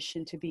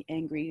permission to be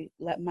angry,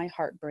 let my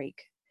heart break.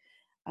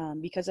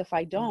 Because if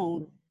I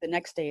don't, the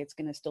next day it's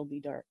going to still be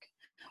dark.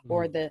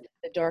 Or the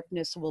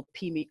darkness will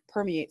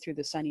permeate through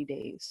the sunny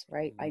days,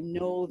 right? I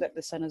know that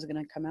the sun is going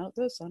to come out.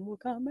 The sun will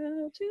come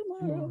out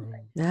tomorrow.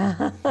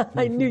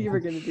 I knew you were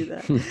going to do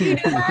that. You knew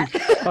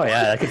that? Oh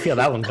yeah, I could feel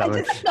that one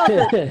coming.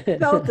 Felt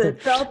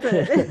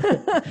it.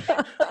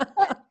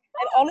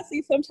 And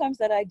honestly, sometimes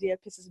that idea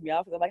pisses me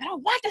off. I'm like, I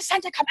don't want the sun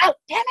to come out.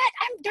 Damn it,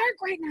 I'm dark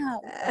right now.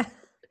 And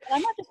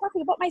I'm not just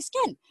talking about my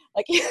skin.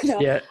 Like,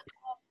 Yeah.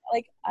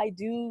 Like I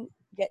do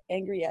get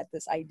angry at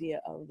this idea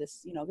of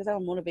this, because I'm a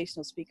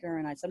motivational speaker,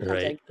 and I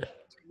sometimes I turn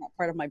that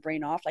part of my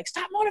brain off, like,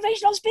 stop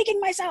motivational speaking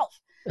myself.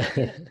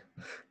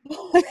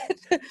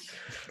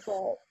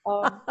 So,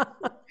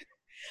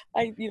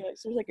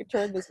 as soon as I could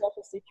turn this off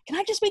and see, can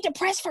I just be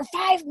depressed for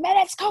 5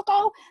 minutes,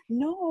 Coco?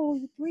 No,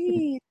 you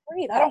breathe.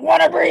 I don't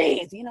want to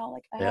breathe.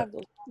 I have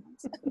those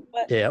moments.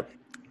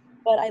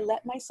 But I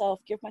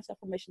give myself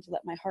permission to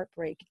let my heart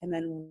break. And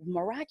then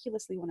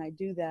miraculously, when I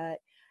do that,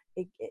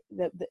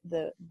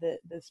 the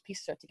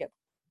pieces start to get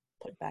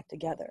put back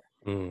together.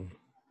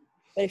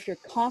 But if you're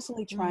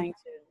constantly trying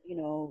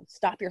to,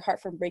 stop your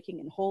heart from breaking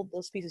and hold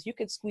those pieces, you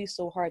could squeeze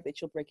so hard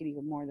that you'll break it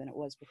even more than it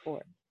was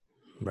before.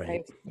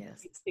 Right.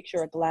 Yes. You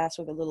picture a glass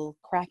with a little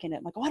crack in it.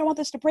 I'm like, I don't want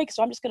this to break,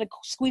 so I'm just going to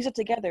squeeze it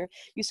together.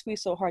 You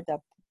squeeze so hard that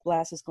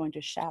glass is going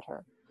to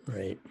shatter.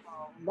 Right. So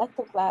let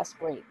the glass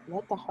break.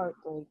 Let the heart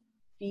break.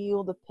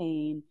 Feel the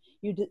pain.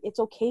 It's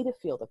okay to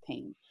feel the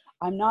pain.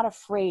 I'm not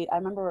afraid. I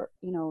remember,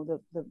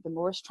 the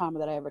worst trauma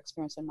that I ever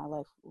experienced in my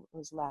life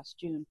was last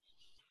June.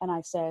 And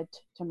I said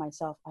to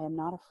myself, I am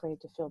not afraid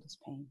to feel this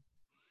pain.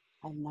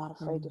 I'm not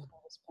afraid to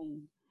feel this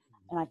pain.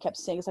 And I kept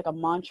saying, it's like a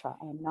mantra.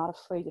 I am not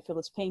afraid to feel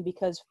this pain,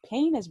 because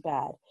pain is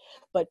bad,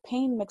 but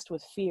pain mixed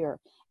with fear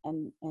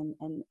and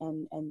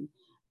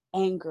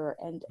anger,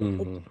 and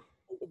it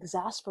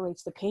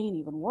exasperates the pain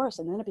even worse.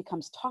 And then it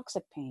becomes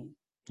toxic pain.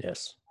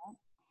 Yes.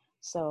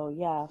 So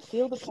yeah,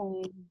 feel the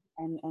pain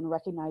and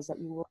recognize that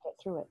you will get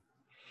through it.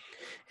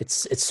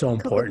 It's so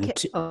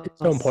important. It's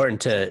so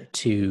important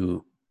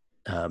to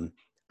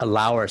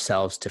allow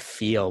ourselves to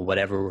feel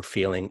whatever we're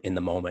feeling in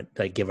the moment.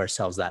 Like, give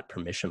ourselves that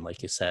permission,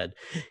 like you said.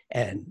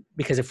 And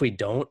because if we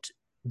don't,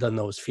 then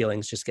those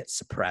feelings just get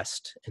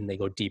suppressed and they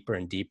go deeper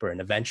and deeper.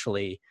 And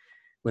eventually,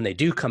 when they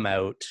do come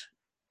out,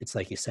 it's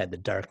like you said, the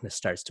darkness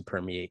starts to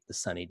permeate the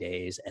sunny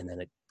days, and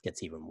then it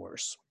gets even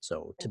worse.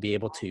 So to be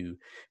able to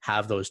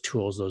have those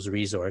tools, those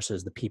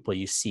resources, the people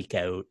you seek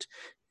out,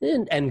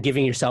 and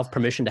giving yourself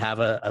permission to have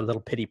a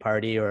little pity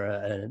party or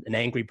an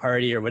angry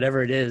party or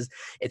whatever it is,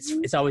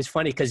 it's always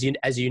funny, because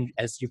as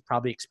you've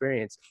probably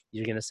experienced,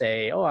 you're going to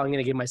say, oh, I'm going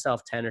to give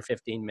myself 10 or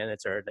 15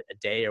 minutes or a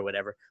day or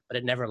whatever, but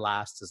it never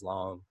lasts as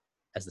long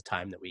as the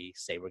time that we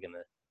say we're going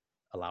to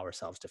allow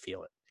ourselves to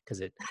feel it.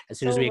 Because as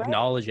soon as we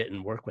acknowledge it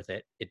and work with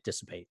it, it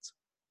dissipates.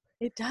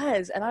 It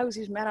does. And I was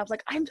even mad. I was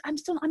like, I'm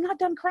not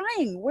done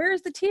crying.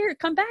 Where's the tear?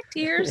 Come back,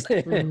 tears.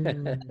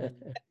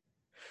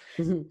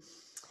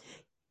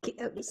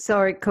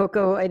 Sorry,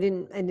 Coco. I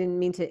didn't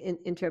mean to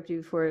interrupt you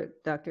before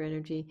Dr.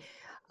 Energy.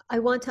 I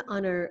want to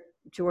honor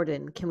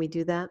Jordan. Can we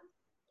do that?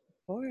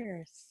 Of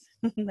course.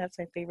 That's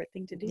my favorite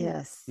thing to do.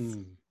 Yes.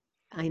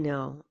 I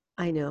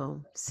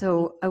know.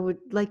 So I would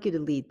like you to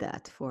lead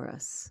that for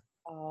us.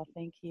 Oh,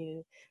 thank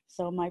you.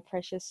 So my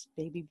precious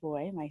baby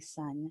boy, my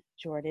son,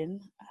 Jordan,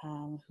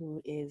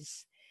 who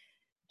is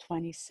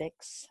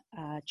 26,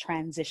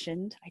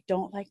 transitioned. I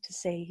don't like to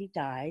say he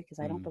died, because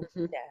I don't believe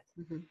in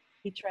death.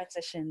 He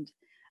transitioned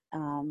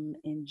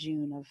in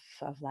June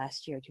of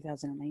last year,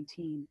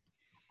 2019.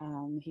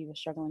 He was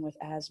struggling with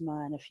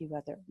asthma and a few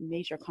other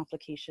major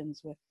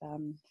complications with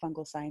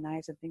fungal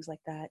cyanides and things like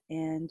that.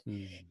 And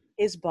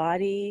his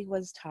body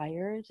was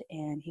tired,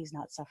 and he's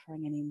not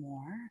suffering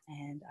anymore.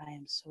 And I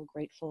am so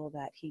grateful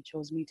that he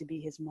chose me to be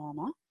his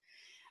mama.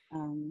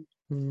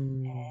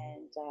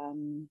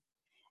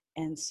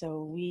 And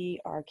so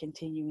we are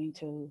continuing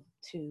to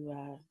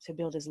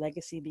build his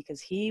legacy,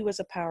 because he was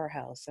a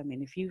powerhouse. I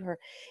mean, if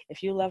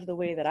you love the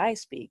way that I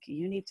speak,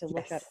 you need to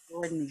look at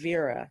Jordan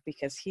Vera,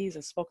 because he's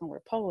a spoken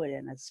word poet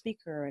and a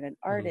speaker and an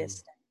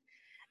artist.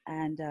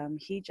 And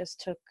he just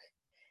took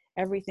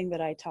everything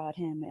that I taught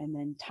him and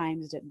then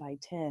times it by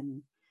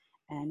 10,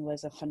 and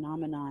was a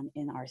phenomenon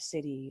in our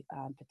city,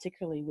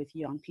 particularly with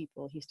young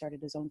people. He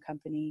started his own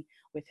company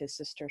with his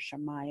sister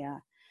Shamaya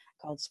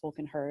called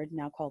Spoken Herd,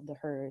 now called The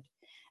Herd.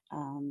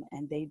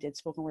 And they did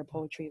spoken word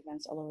poetry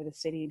events all over the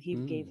city, and he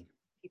gave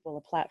people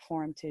a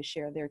platform to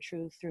share their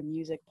truth through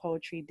music,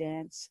 poetry,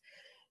 dance,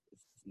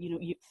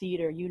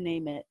 theater, you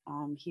name it.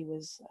 He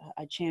was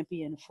a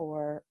champion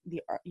for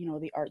the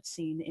art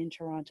scene in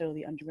Toronto,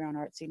 the underground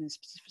art scene, and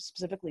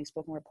specifically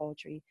spoken word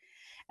poetry.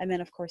 And then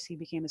of course he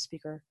became a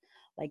speaker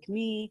like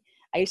me.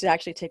 I used to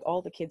actually take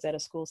all the kids out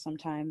of school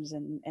sometimes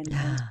and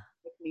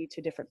with me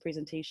to different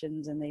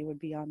presentations, and they would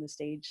be on the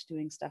stage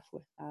doing stuff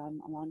with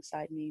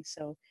alongside me.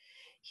 So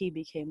he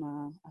became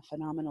a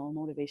phenomenal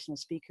motivational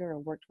speaker,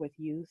 worked with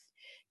youth,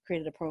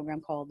 created a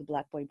program called the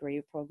Black Boy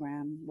Brave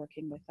program,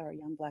 working with our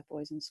young Black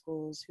boys in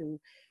schools who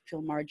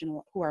are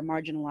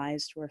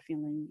marginalized, who are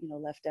feeling,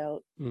 left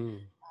out.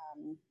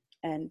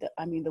 And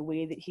I mean, the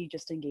way that he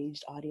just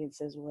engaged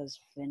audiences was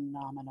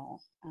phenomenal.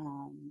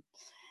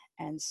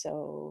 And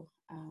so,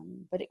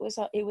 but it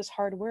was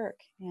hard work.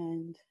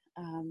 And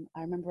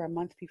I remember a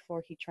month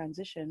before he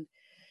transitioned,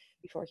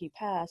 before he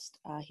passed,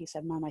 he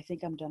said, "Mom, I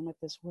think I'm done with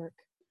this work.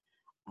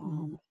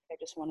 I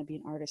just want to be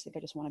an artist. I think I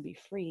just want to be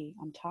free.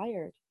 I'm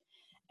tired."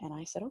 And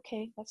I said,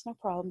 "Okay, that's no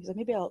problem." He said,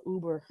 "Maybe I'll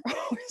Uber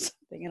or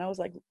something." And I was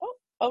like,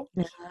 "Oh,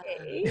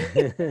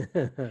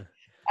 okay."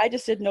 I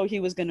just didn't know he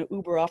was going to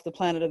Uber off the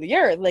planet of the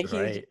earth. Like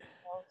right.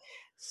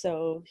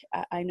 So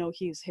I know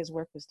his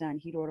work was done.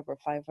 He wrote over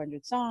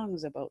 500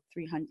 songs, about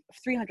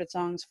 300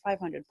 songs,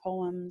 500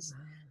 poems.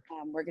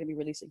 We're going to be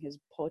releasing his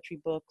poetry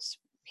books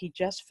he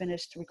just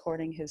finished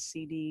recording his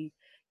CD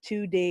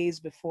 2 days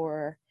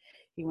before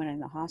he went in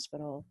the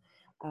hospital,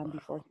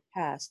 before he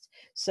passed.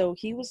 So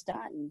he was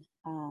done,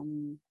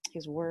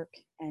 his work,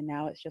 and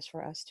now it's just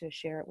for us to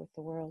share it with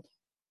the world.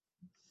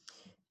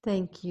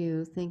 Thank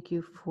you. Thank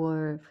you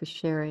for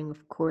sharing.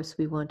 Of course,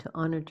 we want to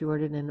honor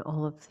Jordan and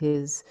all of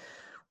his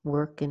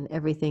work and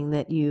everything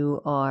that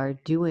you are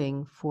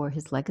doing for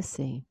his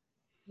legacy.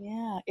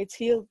 Yeah, it's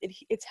healed.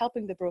 It's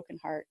helping the broken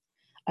heart.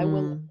 I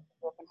will live with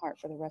a broken heart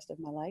for the rest of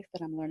my life,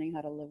 but I'm learning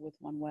how to live with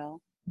one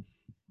well.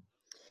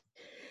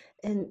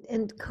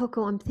 And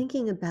Coco, I'm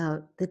thinking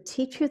about the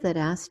teacher that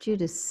asked you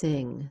to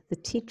sing, the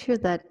teacher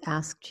that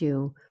asked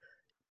you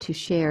to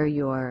share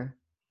your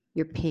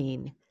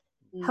pain.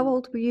 How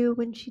old were you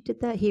when she did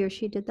that? He or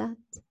she did that?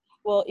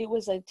 Well, it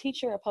was a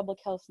teacher, a public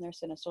health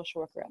nurse, and a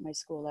social worker at my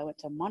school. I went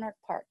to Monarch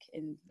Park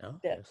in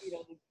the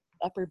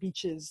Upper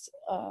Beaches,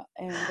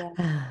 and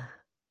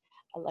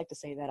I like to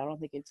say that. I don't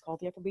think it's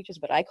called the Upper Beaches,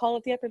 but I call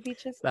it the Upper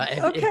Beaches.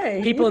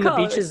 If people in the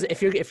beaches,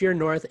 if you're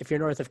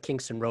north of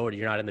Kingston Road,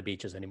 you're not in the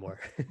beaches anymore.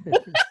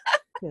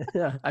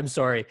 I'm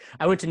sorry.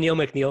 I went to Neil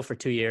McNeil for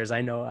 2 years.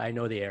 I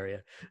know the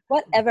area.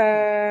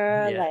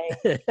 Whatever.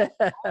 Yeah.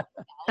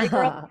 I grew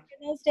up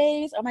in those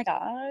days. Oh my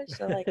gosh.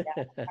 So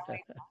yeah.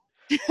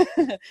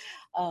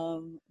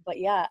 But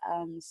yeah.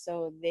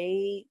 So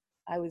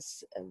I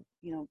was,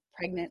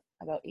 pregnant,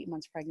 about 8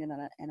 months pregnant,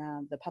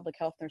 and the public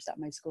health nurse at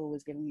my school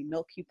was giving me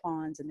milk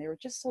coupons, and they were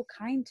just so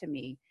kind to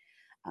me.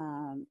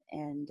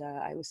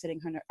 I was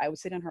sitting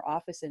in her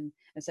office, and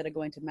instead of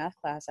going to math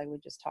class, I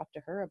would just talk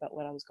to her about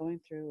what I was going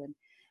through, and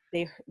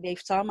they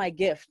saw my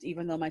gift,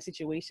 even though my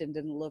situation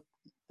didn't look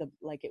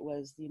like it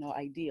was,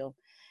 ideal.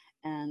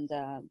 And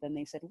then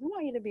they said, we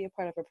want you to be a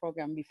part of a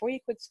program before you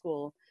quit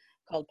school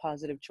called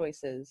Positive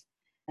Choices.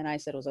 And I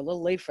said, it was a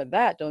little late for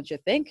that, don't you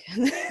think?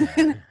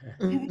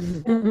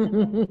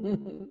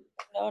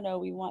 No,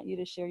 we want you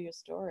to share your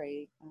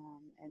story,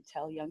 and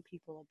tell young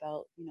people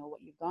about,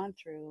 what you've gone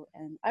through.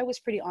 And I was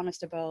pretty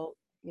honest about,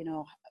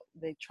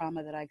 the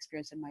trauma that I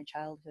experienced in my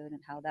childhood and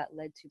how that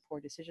led to poor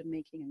decision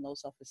making and low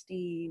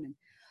self-esteem, and,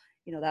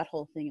 that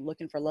whole thing, and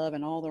looking for love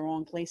in all the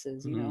wrong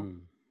places,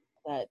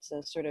 that's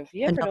sort of,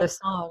 another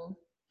song.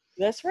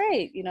 That's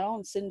right.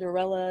 And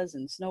Cinderellas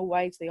and Snow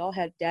Whites, they all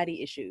had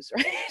daddy issues,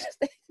 right?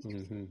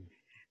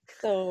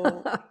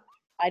 So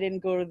I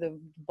didn't go to the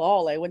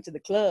ball. I went to the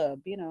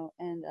club,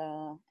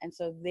 and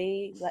so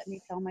they let me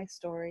tell my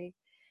story.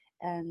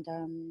 And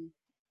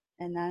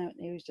then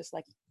it was just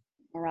like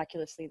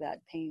miraculously that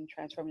pain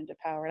transformed into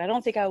power. And I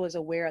don't think I was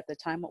aware at the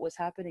time what was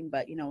happening,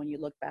 but when you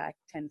look back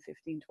 10,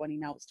 15, 20,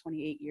 now it's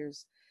 28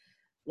 years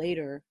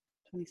later,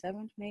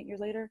 27, 28 years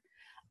later,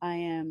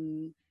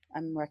 I'm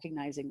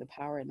recognizing the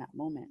power in that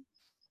moment.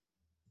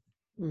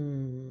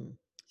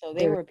 So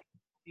they were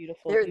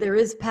beautiful. There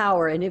is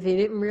power, and if you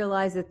didn't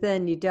realize it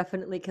then, you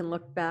definitely can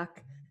look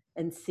back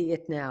and see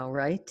it now,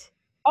 right?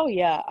 Oh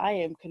yeah, I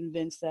am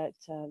convinced that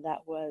that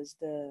was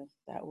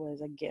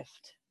a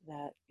gift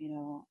that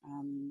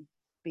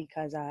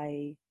because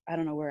I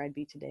don't know where I'd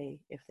be today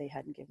if they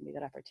hadn't given me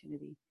that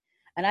opportunity.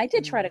 And I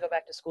did try to go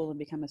back to school and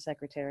become a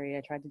secretary.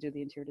 I tried to do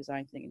the interior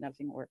design thing, and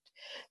nothing worked.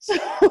 So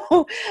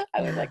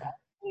I was like,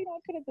 I'm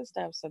not good at this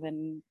stuff. So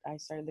then I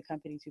started the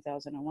company in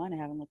 2001. I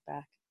haven't looked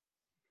back.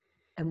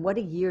 And what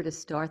a year to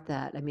start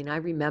that. I mean, I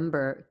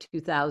remember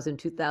 2000,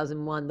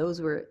 2001.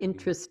 Those were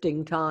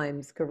interesting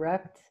times,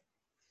 correct?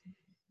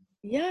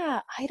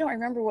 Yeah, I don't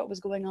remember what was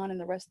going on in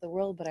the rest of the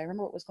world, but I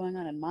remember what was going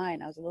on in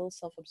mine. I was a little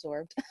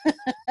self-absorbed.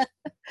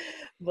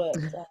 But,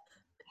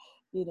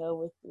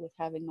 with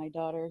having my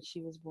daughter,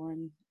 she was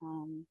born.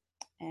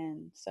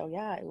 And so,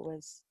 yeah,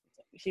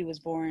 she was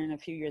born a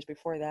few years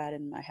before that,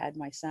 and I had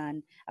my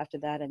son after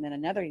that, and then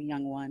another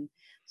young one.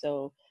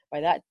 So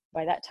by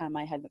that time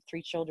I had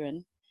 3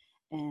 children.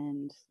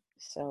 And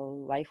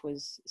so life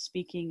was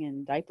speaking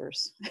in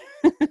diapers.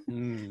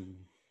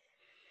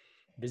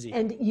 Busy.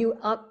 And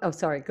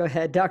sorry, go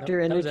ahead,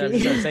 Dr. Energy. I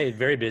was going to say,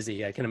 very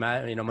busy. I can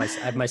imagine,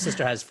 my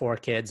sister has 4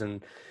 kids,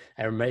 and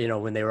I remember,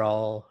 when they were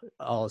all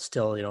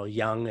still,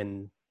 young,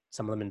 and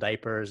some of them in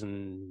diapers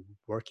and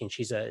working.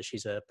 She's a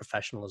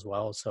professional as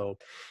well. So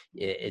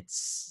I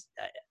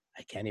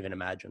can't even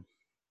imagine.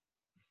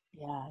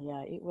 Yeah,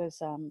 it was,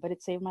 but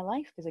it saved my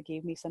life because it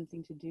gave me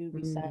something to do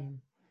besides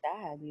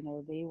dad.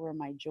 They were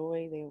my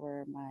joy.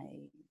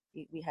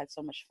 We had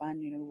so much fun,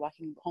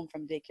 walking home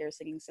from daycare,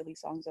 singing silly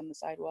songs on the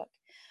sidewalk,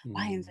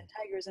 lions and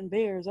tigers and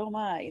bears. Oh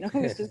my, it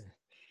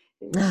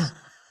was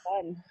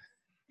fun.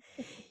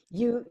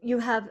 You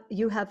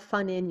have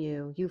fun in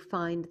you. You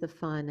find the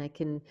fun. I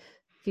can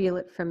feel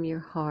it from your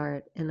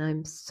heart, and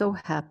I'm so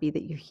happy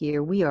that you're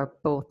here. We are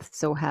both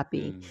so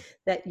happy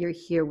that you're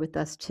here with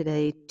us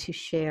today to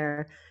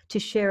share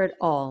it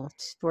all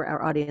for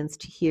our audience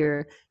to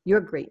hear your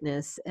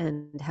greatness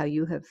and how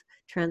you have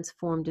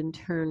transformed and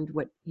turned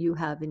what you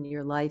have in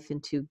your life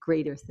into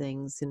greater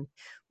things. And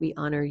we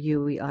honor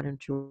you. We honor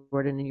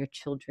Jordan and your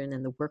children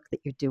and the work that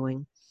you're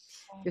doing.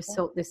 There's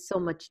so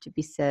much to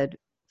be said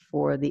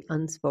for the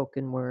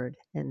unspoken word.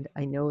 And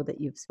I know that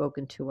you've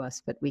spoken to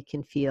us, but we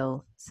can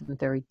feel some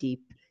very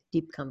deep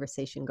deep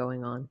conversation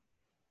going on.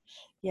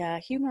 Yeah,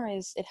 humor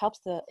is,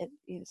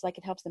 it's like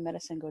it helps the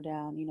medicine go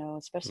down,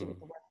 especially with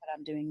the work that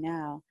I'm doing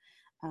now.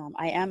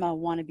 I am a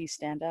wannabe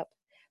stand-up,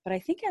 but I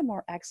think I'm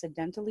more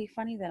accidentally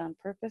funny than on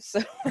purpose.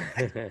 So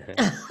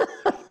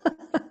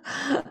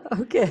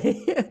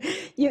okay.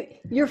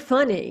 You're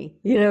funny.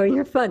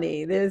 You're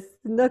funny. There's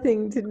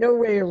no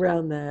way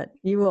around that.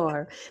 You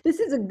are. This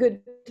is a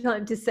good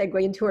time to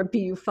segue into our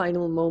BU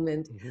final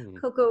moment.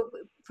 Coco,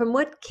 from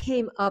what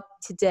came up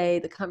today,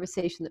 the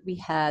conversation that we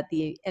had,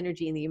 the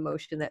energy and the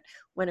emotion that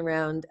went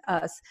around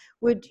us,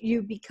 would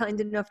you be kind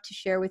enough to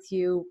share with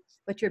you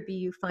what your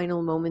BU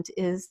final moment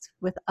is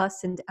with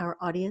us and our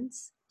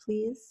audience,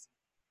 please?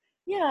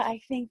 Yeah,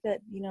 I think that,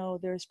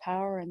 there's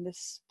power in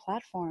this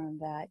platform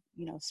that,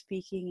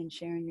 speaking and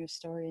sharing your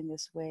story in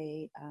this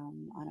way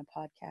on a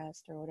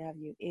podcast or what have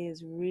you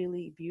is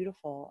really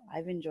beautiful.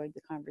 I've enjoyed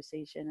the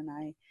conversation,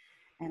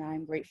 and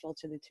I'm grateful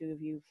to the two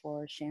of you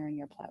for sharing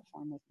your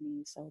platform with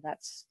me. So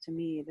that's, to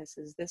me, this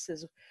is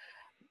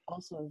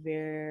also a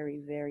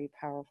very, very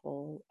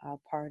powerful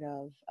part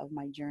of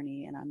my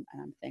journey, and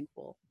I'm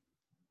thankful.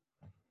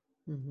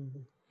 Mm-hmm.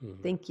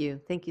 Mm-hmm.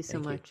 Thank you so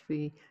much.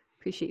 We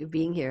appreciate you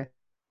being here.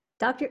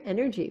 Dr.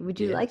 Energy, would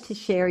you like to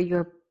share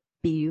your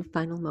BU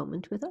final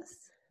moment with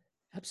us?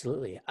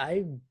 Absolutely.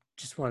 I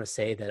just want to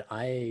say that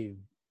I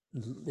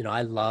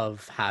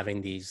love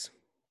having these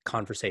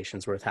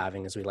conversations worth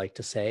having, as we like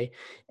to say.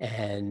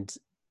 And,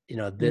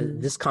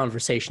 this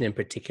conversation in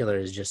particular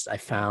is just, I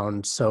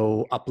found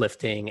so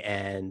uplifting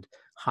and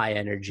high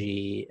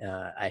energy.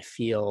 I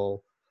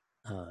feel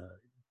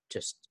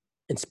just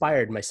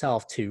inspired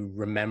myself to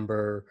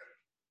remember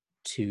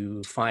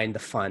to find the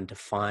fun, to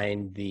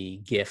find the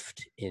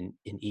gift in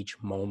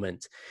each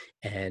moment.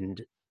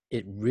 And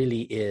it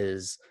really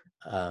is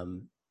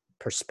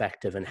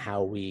perspective and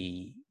how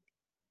we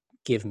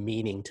give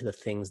meaning to the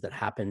things that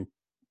happen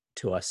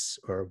to us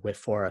or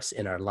for us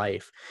in our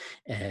life.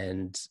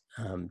 And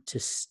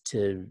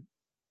to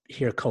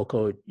hear,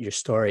 Coco, your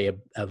story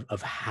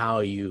of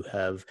how you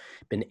have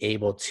been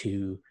able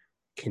to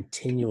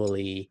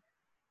continually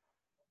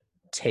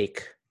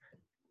take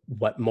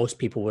what most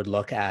people would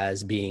look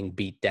as being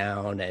beat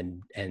down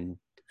and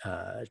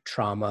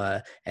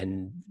trauma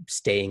and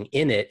staying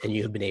in it, and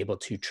you have been able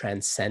to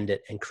transcend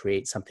it and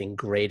create something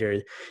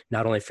greater,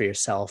 not only for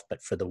yourself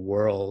but for the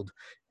world,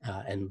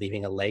 and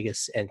leaving a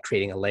legacy and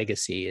creating a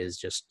legacy is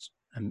just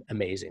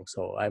amazing.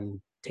 So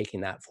I'm taking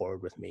that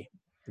forward with me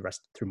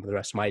through the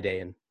rest of my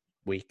day and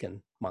week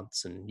and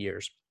months and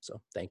years.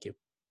 So thank you.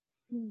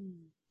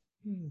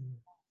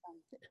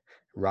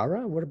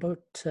 Rara, what about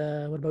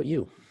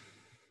you?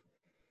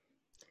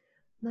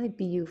 Might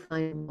be you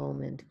final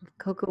moment.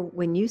 Coco,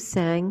 when you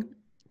sang,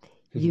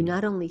 you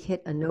not only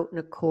hit a note and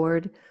a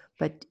chord,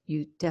 but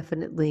you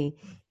definitely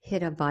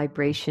hit a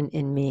vibration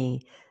in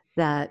me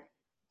that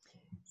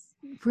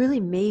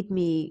really made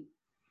me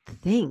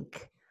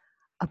think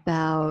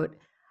about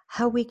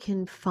how we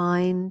can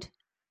find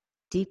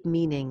deep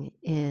meaning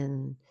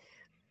in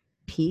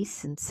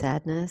peace and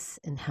sadness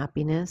and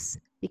happiness,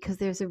 because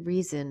there's a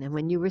reason. And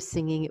when you were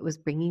singing, it was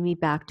bringing me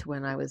back to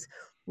when I was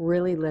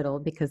really little,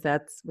 because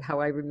that's how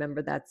I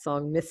remember that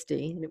song,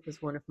 Misty. And it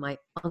was one of my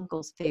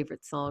uncle's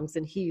favorite songs,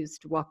 and he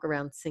used to walk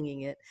around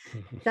singing it.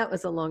 That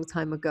was a long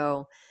time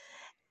ago.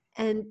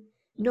 And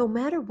no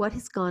matter what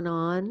has gone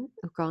on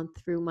or gone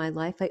through my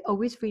life, I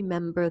always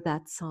remember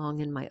that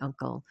song and my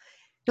uncle.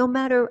 No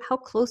matter how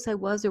close I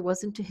was or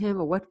wasn't to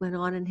him or what went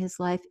on in his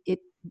life, it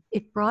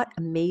brought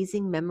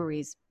amazing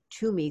memories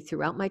to me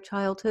throughout my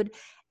childhood,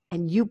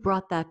 and you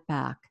brought that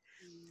back,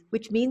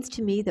 which means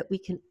to me that we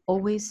can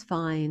always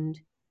find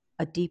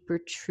a deeper,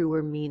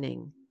 truer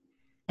meaning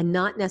and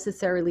not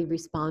necessarily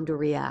respond or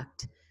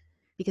react,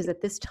 because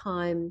at this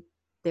time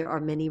there are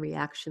many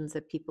reactions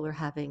that people are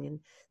having and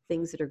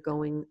things that are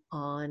going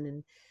on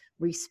and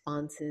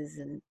responses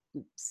and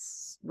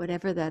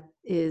whatever that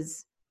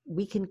is.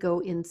 We can go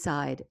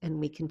inside and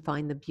we can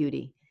find the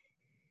beauty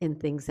in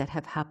things that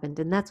have happened.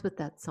 And that's what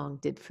that song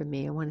did for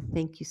me. I want to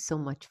thank you so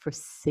much for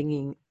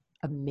singing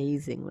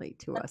amazingly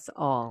to us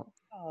all.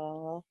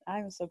 Oh,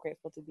 I'm so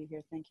grateful to be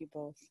here. Thank you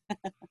both.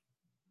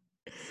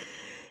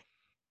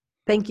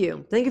 Thank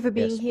you. Thank you for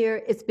being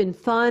here. It's been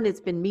fun. It's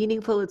been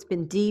meaningful. It's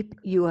been deep.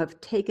 You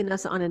have taken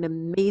us on an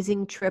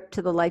amazing trip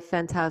to the Life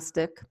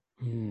Fantastic.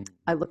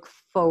 I look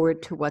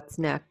forward to what's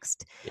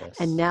next. Yes.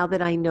 And now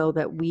that I know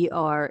that we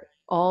are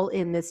all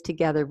in this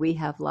together, we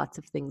have lots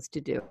of things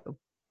to do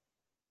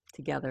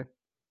together.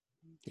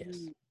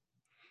 Yes.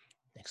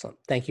 Excellent.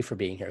 Thank you for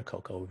being here,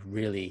 Coco.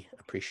 Really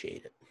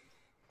appreciate it.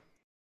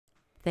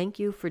 Thank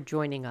you for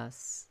joining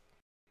us.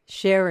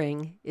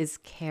 Sharing is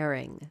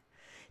caring.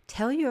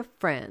 Tell your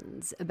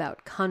friends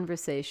about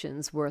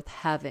conversations worth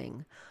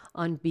having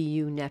on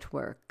BU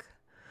Network.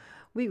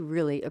 We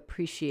really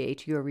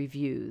appreciate your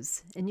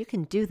reviews, and you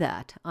can do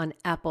that on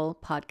Apple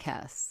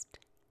Podcast.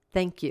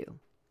 Thank you.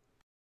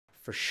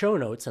 For show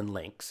notes and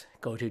links,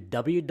 go to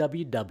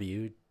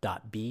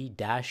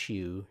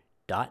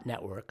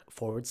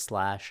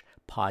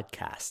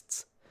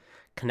www.b-u.network/podcasts.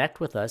 Connect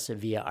with us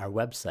via our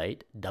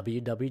website,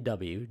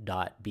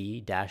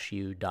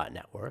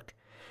 www.b-u.network,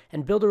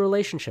 and build a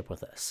relationship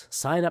with us.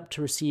 Sign up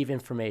to receive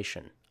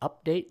information,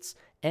 updates,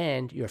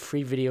 and your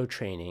free video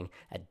training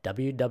at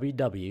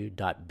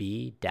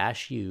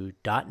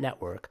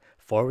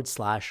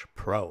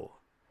www.b-u.network/pro.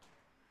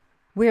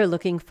 We're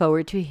looking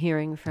forward to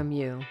hearing from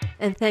you,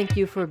 and thank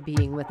you for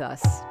being with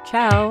us.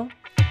 Ciao.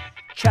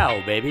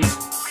 Ciao, baby.